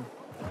men.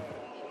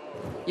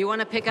 You want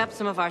to pick up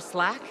some of our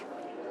slack?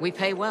 We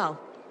pay well.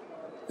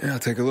 Yeah, I'll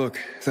take a look.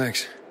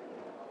 Thanks.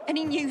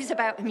 Any news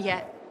about him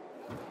yet?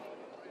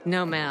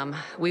 No, ma'am.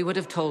 We would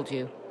have told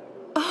you.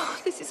 Oh,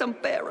 this is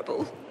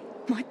unbearable.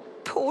 My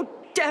poor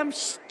damn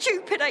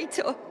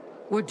stupidator.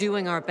 We're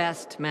doing our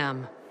best,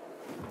 ma'am.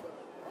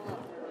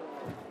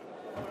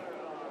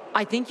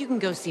 I think you can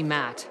go see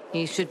Matt.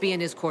 He should be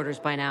in his quarters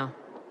by now.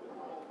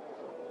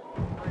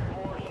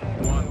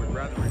 Juan would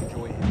rather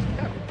enjoy his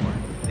cabin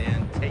party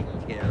than take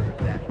care of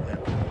that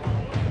level.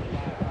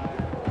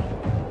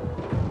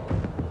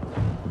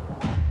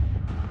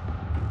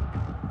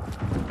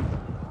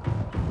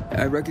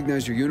 I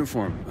recognize your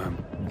uniform.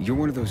 You're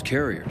one of those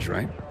carriers,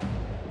 right?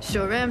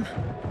 Sure am.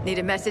 Need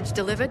a message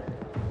delivered?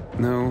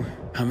 No,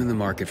 I'm in the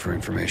market for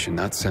information,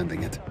 not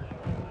sending it.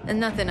 And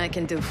nothing I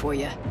can do for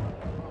you.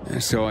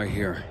 So I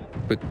hear.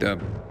 But,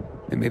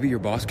 maybe your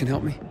boss can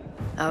help me?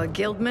 Our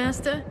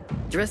guildmaster?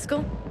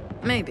 Driscoll?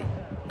 Maybe.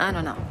 I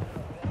don't know.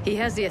 He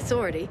has the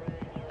authority,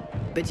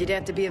 but you'd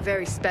have to be a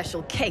very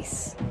special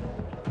case.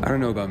 I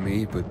don't know about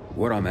me, but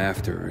what I'm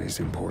after is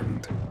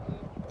important.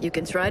 You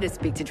can try to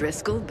speak to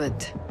Driscoll,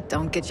 but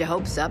don't get your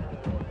hopes up.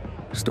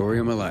 Story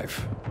of my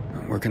life.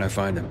 Where can I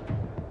find him?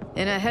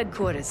 In our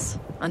headquarters,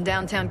 on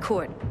downtown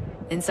Court,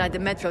 inside the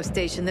metro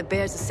station that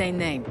bears the same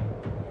name.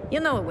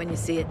 You'll know it when you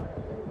see it.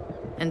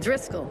 And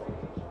Driscoll,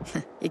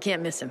 you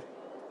can't miss him.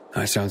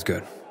 That sounds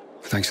good.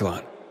 Thanks a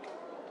lot.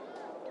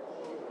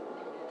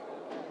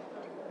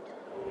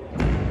 I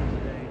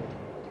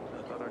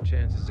thought our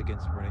chances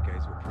against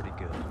renegades were pretty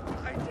good.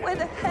 Where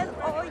the hell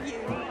are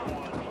you?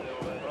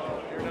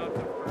 You're not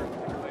the first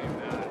to claim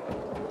that.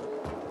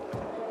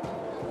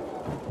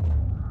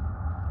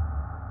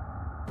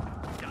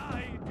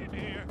 Die in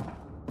here.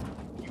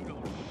 You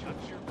don't shut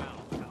your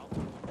mouth, pal.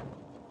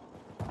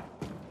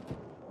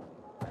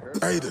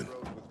 Aiden,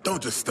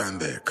 don't just stand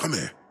there. Come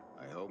here.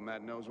 I hope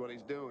Matt knows what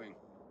he's doing.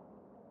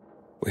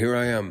 Well, here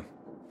I am.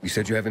 You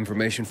said you have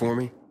information for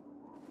me?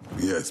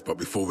 Yes, but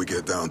before we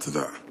get down to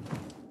that,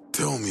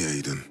 tell me,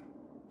 Aiden,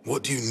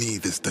 what do you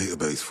need this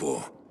database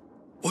for?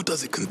 What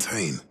does it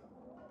contain?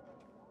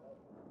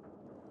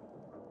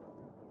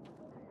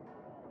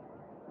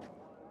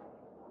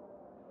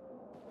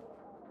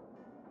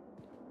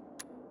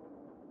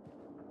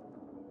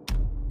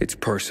 It's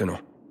personal.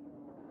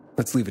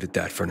 Let's leave it at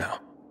that for now.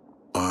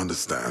 I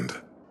understand.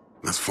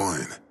 That's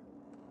fine.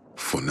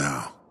 For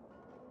now.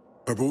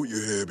 I brought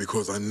you here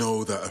because I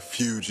know that a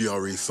few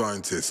GRE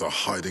scientists are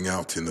hiding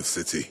out in the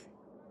city.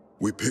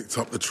 We picked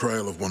up the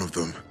trail of one of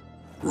them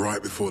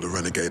right before the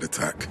renegade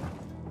attack.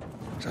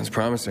 Sounds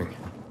promising.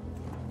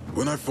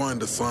 When I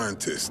find a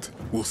scientist,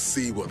 we'll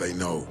see what they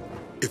know.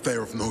 If they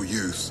are of no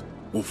use,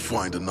 we'll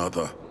find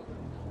another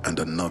and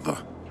another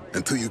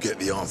until you get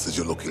the answers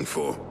you're looking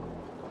for.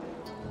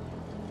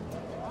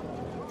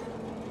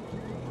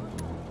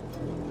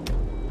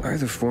 Why are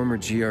the former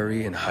GRE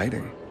in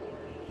hiding?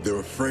 They're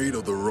afraid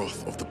of the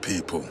wrath of the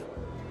people.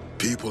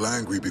 People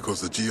angry because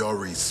the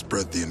GRE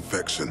spread the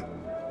infection.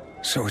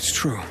 So it's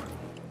true.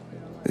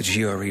 The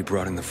GRE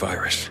brought in the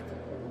virus.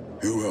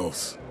 Who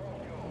else?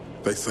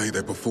 They say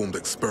they performed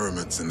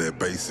experiments in their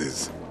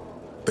bases.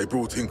 They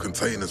brought in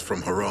containers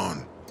from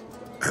Haran.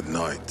 At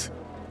night.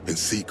 In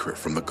secret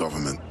from the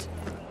government.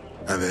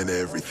 And then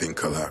everything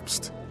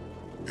collapsed.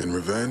 In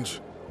revenge,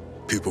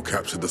 people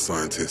captured the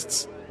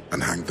scientists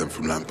and hanged them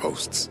from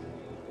lampposts.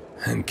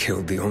 And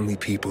killed the only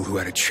people who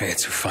had a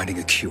chance of finding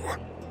a cure.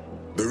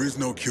 There is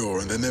no cure,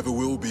 and there never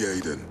will be,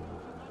 Aiden.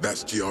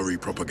 That's GRE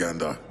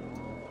propaganda.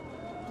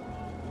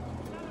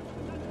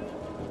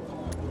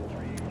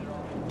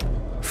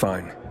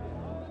 Fine.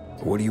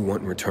 What do you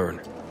want in return?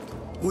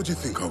 What do you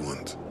think I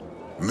want?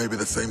 Maybe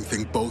the same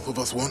thing both of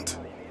us want?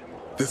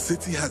 The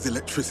city has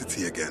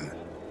electricity again.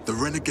 The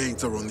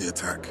renegades are on the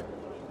attack.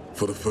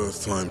 For the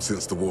first time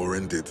since the war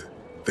ended,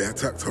 they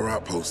attacked our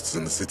outposts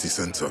in the city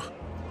center.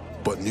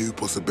 But new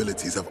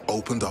possibilities have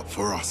opened up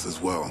for us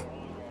as well.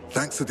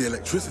 Thanks to the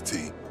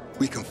electricity,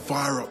 we can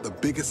fire up the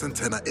biggest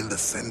antenna in the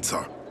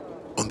center,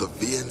 on the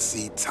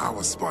VNC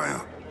tower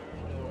spire.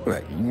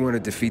 What, you want to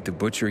defeat the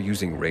Butcher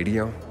using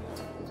radio?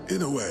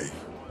 In a way.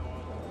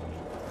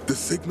 The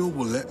signal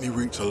will let me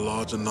reach a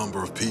larger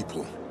number of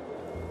people.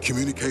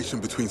 Communication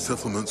between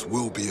settlements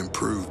will be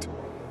improved.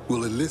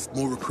 We'll enlist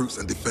more recruits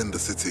and defend the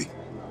city.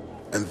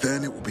 And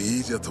then it will be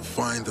easier to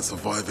find the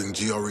surviving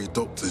GRE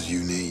doctors you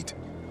need.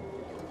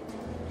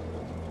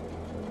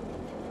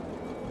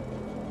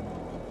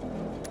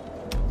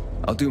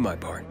 I'll do my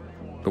part.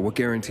 But what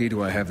guarantee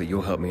do I have that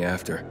you'll help me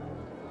after?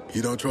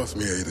 You don't trust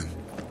me, Aiden?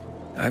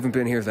 I haven't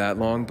been here that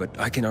long, but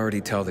I can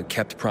already tell that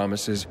kept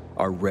promises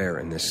are rare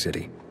in this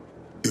city.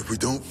 If we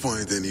don't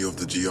find any of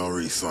the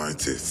GRE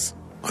scientists,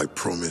 I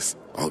promise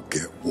I'll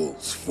get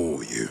Waltz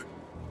for you.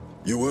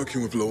 You're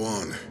working with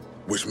Loan,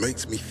 which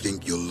makes me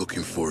think you're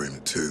looking for him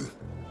too.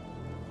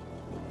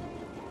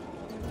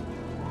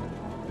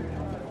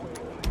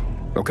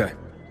 Okay,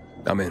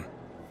 I'm in.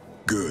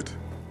 Good.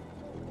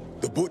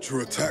 The Butcher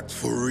attacked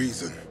for a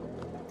reason.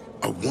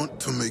 I want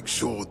to make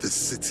sure this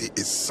city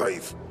is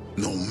safe,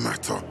 no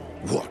matter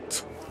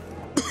what.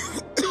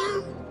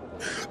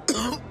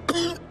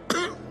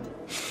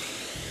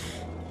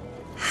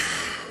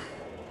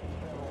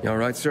 You all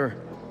right, sir?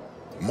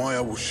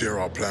 Maya will share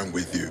our plan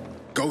with you.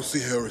 Go see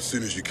her as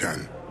soon as you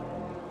can.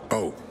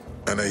 Oh,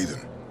 and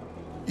Aiden.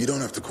 You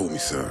don't have to call me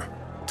sir.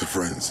 To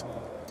friends,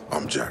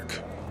 I'm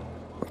Jack.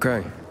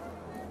 Okay.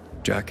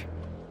 Jack.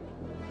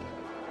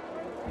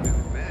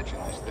 Imagine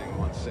this thing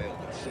once sailed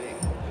at sea.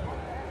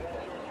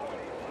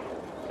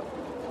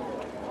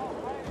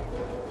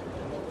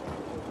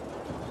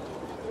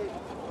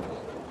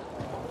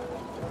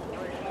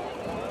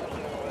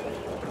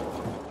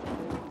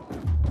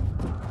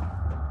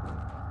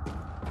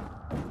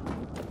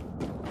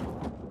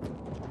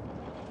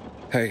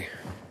 Hey,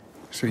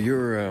 so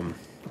you're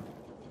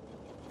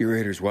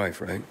Ader's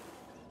wife, right?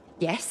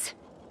 Yes?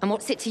 And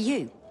what's it to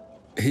you?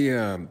 He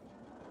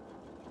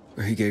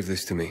gave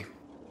this to me.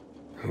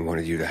 I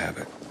wanted you to have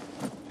it.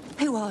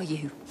 Who are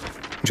you?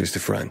 Just a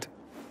friend.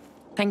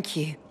 Thank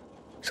you.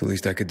 It's the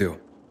least I could do.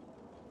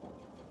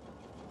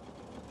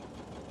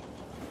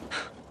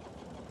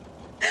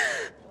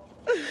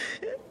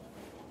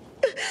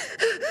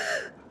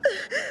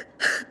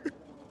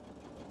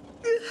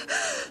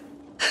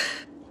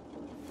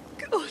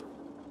 God,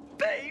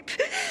 babe.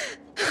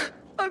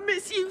 I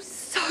miss you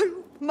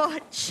so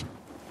much.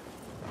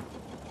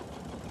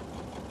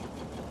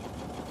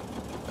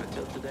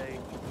 Until today,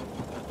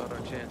 I thought our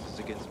chances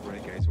against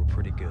renegades were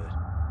pretty good.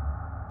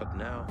 But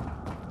now,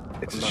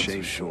 It's I'm a not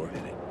shame so sure. for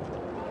a minute.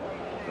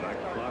 But I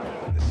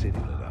cried when the city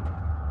lit up.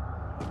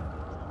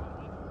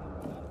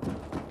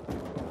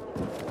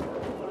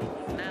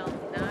 Smells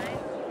nice.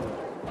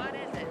 What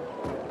is it?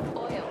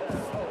 Oil.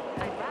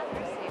 I'd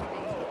rather save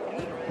things with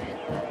glue in it,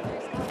 but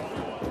there's no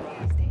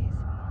these days.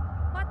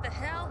 What the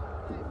hell?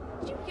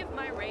 Did you give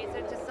my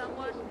razor to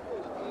someone?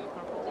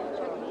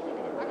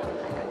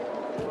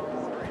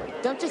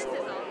 Don't just...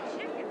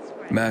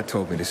 Matt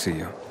told me to see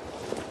you.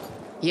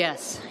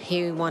 Yes,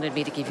 he wanted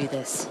me to give you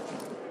this.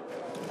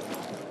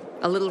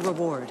 A little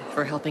reward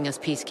for helping us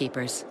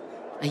peacekeepers.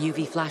 A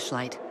UV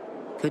flashlight.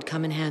 Could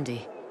come in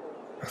handy.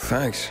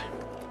 Thanks.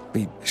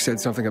 He said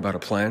something about a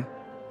plan?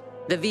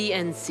 The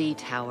VNC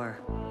tower.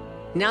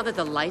 Now that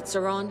the lights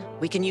are on,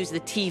 we can use the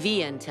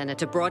TV antenna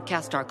to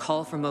broadcast our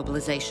call for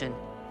mobilization.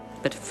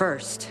 But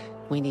first,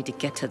 we need to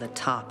get to the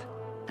top.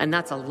 And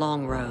that's a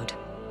long road.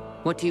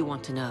 What do you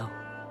want to know?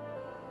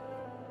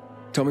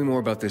 Tell me more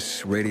about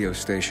this radio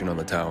station on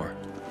the tower.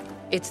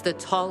 It's the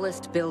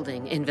tallest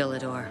building in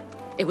Villedor.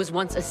 It was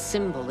once a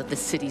symbol of the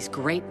city's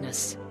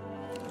greatness.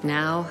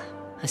 Now,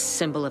 a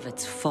symbol of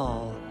its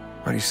fall.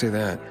 Why do you say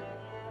that?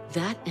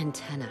 That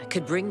antenna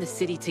could bring the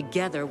city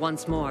together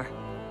once more.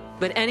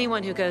 But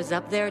anyone who goes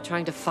up there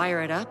trying to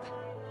fire it up,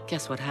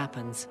 guess what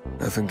happens?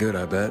 Nothing good,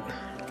 I bet.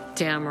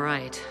 Damn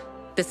right.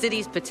 The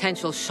city's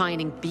potential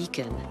shining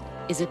beacon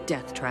is a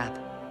death trap.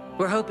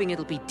 We're hoping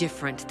it'll be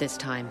different this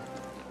time.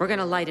 We're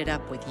gonna light it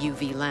up with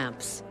UV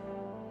lamps.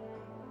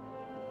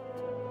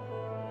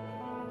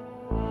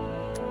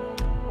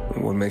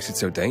 What makes it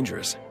so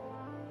dangerous?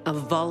 A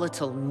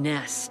volatile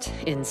nest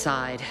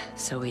inside,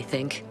 so we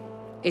think.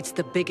 It's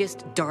the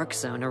biggest dark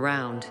zone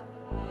around.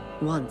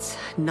 Once,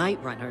 night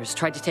runners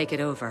tried to take it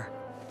over.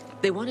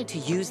 They wanted to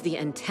use the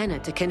antenna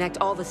to connect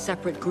all the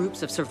separate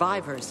groups of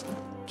survivors,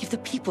 give the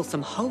people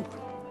some hope.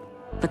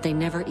 But they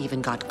never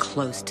even got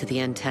close to the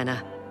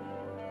antenna.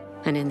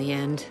 And in the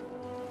end,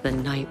 the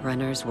night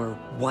runners were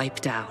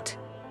wiped out.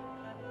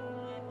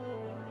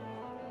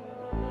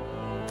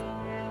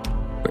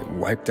 Wait,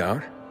 wiped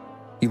out?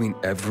 You mean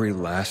every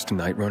last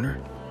night runner?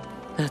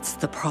 That's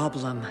the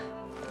problem.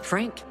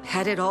 Frank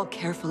had it all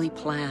carefully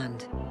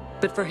planned.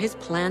 But for his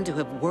plan to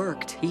have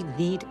worked, he'd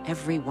need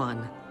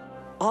everyone.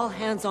 All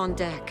hands on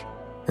deck.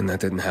 And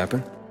that didn't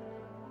happen?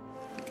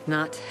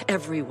 Not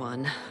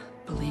everyone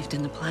believed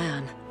in the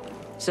plan.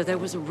 So there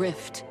was a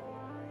rift.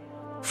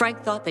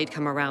 Frank thought they'd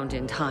come around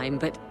in time,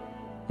 but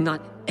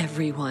not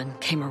everyone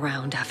came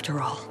around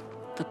after all.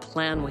 The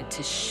plan went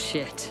to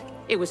shit.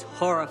 It was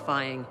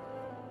horrifying.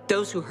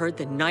 Those who heard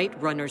the Night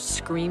Runner's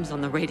screams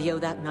on the radio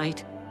that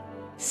night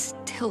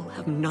still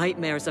have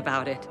nightmares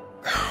about it.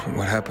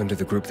 What happened to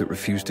the group that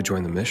refused to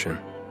join the mission?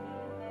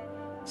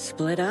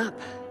 Split up,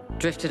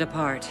 drifted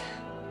apart.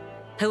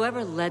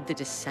 Whoever led the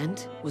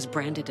descent was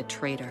branded a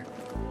traitor.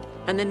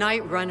 And the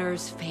Night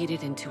Runners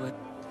faded into a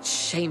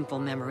shameful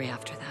memory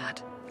after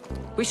that.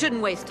 We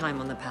shouldn't waste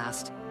time on the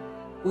past.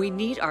 We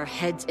need our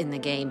heads in the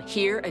game,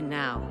 here and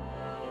now.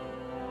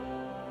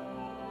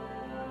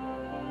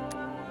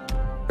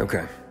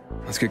 Okay,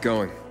 let's get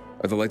going.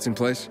 Are the lights in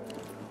place?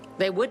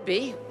 They would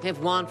be, if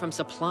Juan from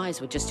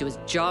Supplies would just do his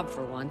job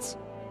for once.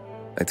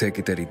 I take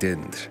it that he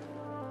didn't.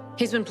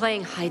 He's been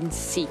playing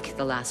hide-and-seek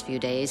the last few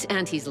days,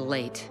 and he's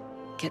late.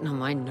 Getting on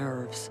my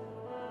nerves.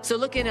 So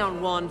look in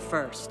on Juan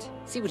first.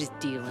 See what his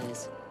deal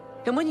is.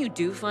 And when you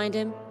do find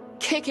him,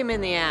 kick him in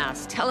the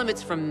ass. Tell him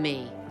it's from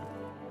me.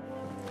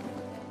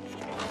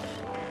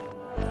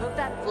 Hope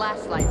that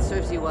flashlight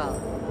serves you well.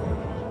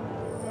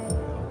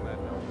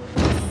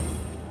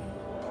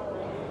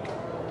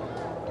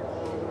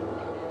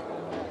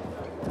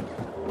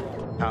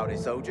 Howdy,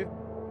 soldier.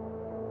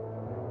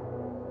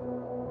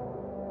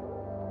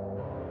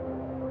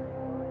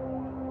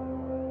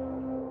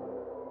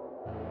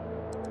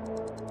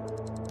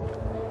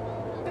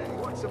 Hey,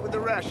 what's up with the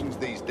rations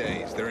these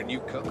days? There a new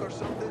cook or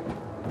something?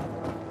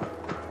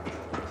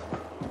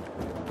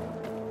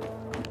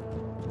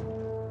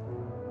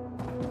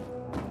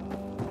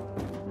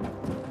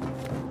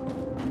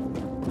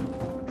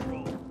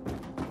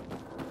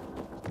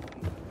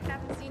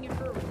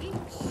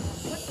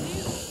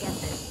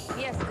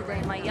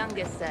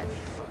 Said,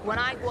 when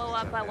I grow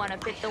up, I want to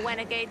fit the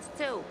renegades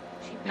too.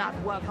 Not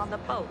work on the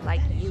boat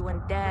like you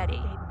and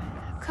Daddy.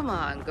 Come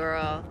on,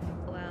 girl.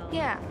 Well,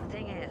 yeah.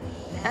 Thing is,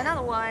 and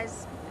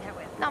otherwise,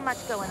 not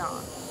much going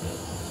on.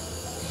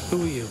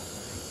 Who are you?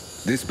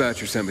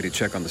 Dispatcher sent me to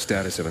check on the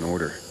status of an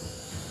order.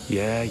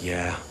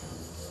 Yeah.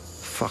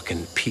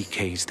 Fucking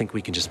PKs think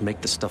we can just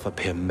make the stuff up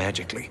here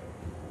magically.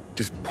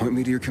 Just point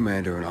me to your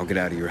commander and I'll get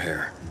out of your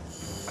hair.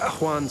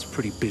 Juan's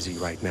pretty busy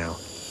right now.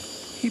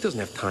 He doesn't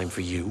have time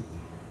for you.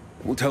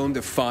 We'll tell him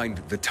to find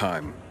the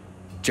time.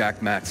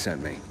 Jack Matt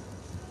sent me.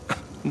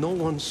 No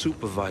one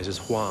supervises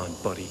Juan,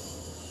 buddy.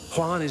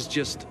 Juan is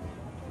just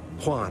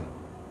Juan.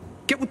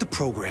 Get with the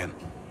program.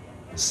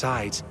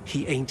 Besides,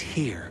 he ain't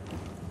here.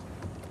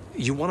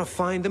 You want to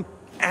find him?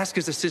 Ask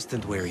his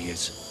assistant where he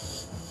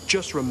is.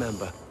 Just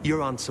remember,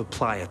 you're on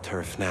supplier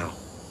turf now.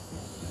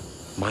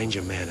 Mind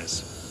your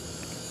manners.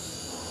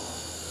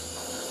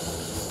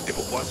 If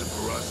it wasn't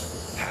for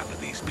us, half of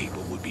these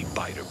people would be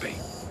biter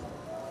bait.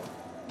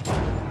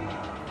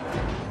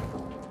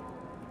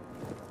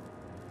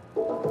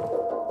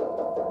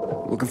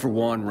 Looking for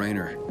Juan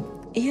Raynor.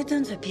 You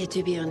don't appear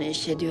to be on a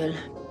schedule.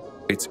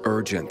 It's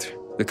urgent.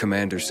 The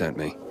commander sent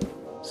me.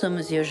 So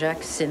Monsieur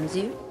Jacques sends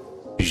you?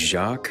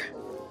 Jacques?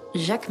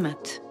 Jacques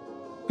Mat.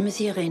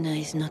 Monsieur Raynor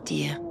is not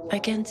here. I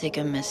can take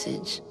a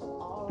message.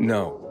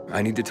 No,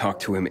 I need to talk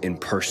to him in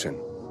person.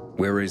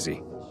 Where is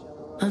he?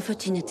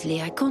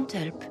 Unfortunately, I can't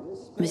help.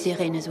 Monsieur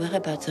Reina's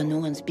whereabouts are no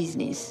one's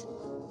business.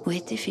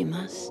 Wait if he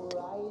must.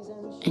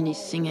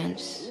 Anything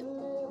else?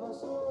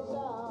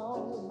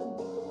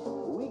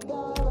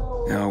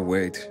 Now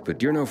wait,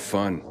 but you're no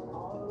fun.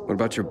 What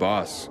about your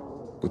boss?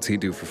 What's he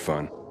do for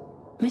fun?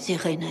 Monsieur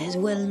Reina is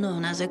well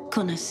known as a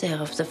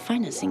connoisseur of the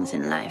finer things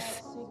in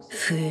life.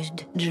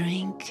 Food,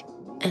 drink,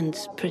 and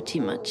pretty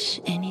much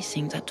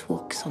anything that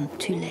walks on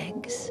two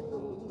legs.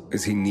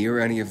 Is he near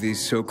any of these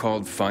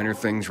so-called finer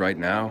things right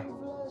now?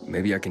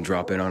 Maybe I can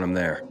drop in on him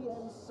there.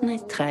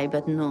 Nice try,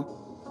 but no.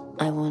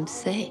 I won't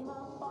say.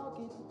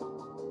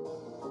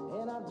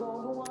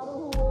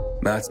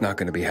 Matt's not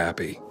gonna be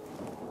happy.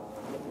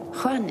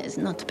 Juan is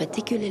not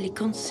particularly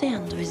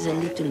concerned with the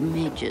little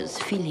major's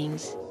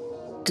feelings.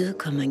 Do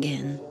come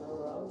again.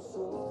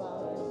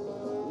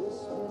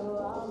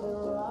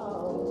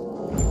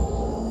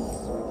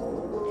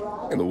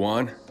 Hey,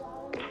 Luan?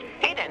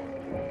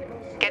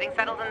 Aiden, getting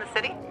settled in the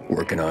city?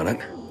 Working on it.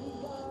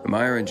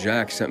 Meyer and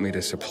Jack sent me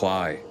to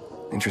Supply.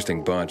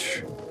 Interesting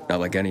bunch. Not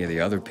like any of the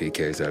other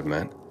PKs I've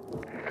met.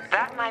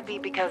 That might be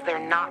because they're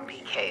not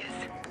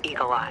PKs,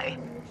 Eagle Eye.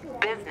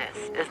 Business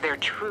is their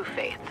true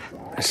faith.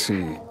 I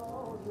see.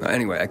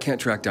 Anyway, I can't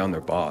track down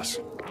their boss.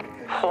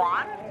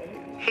 Juan?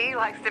 He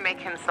likes to make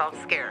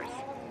himself scarce.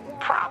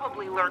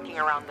 Probably lurking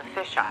around the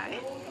fisheye.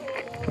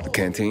 The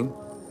canteen?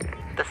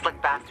 The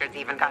slick bastard's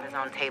even got his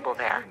own table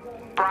there.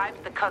 Bribes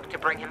the cook to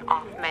bring him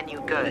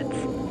off-menu goods.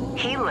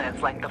 He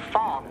lives like the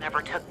fall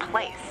never took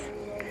place.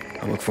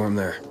 I'll look for him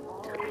there.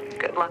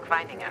 Good luck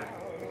finding him.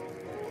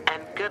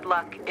 And good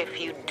luck if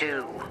you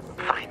do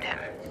find him.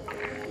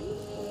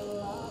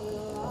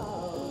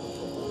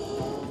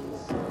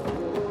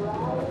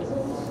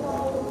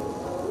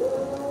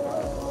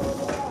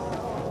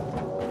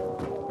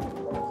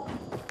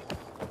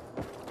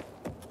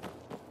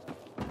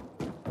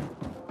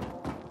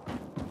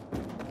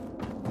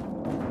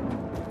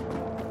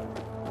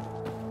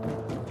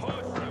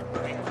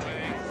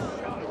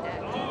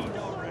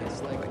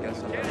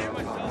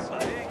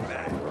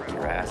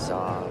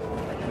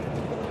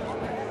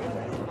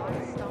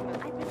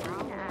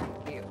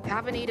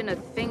 Haven't eaten a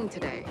thing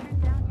today.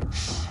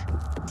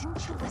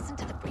 Didn't you listen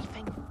to the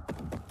briefing?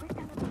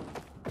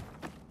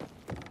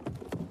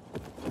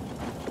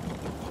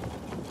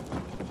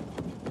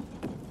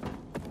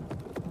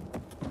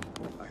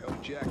 I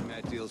hope Jack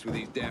Matt deals with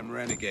these damn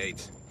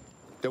renegades.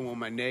 Don't want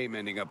my name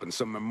ending up in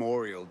some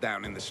memorial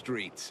down in the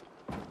streets.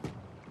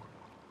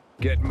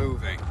 Get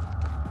moving.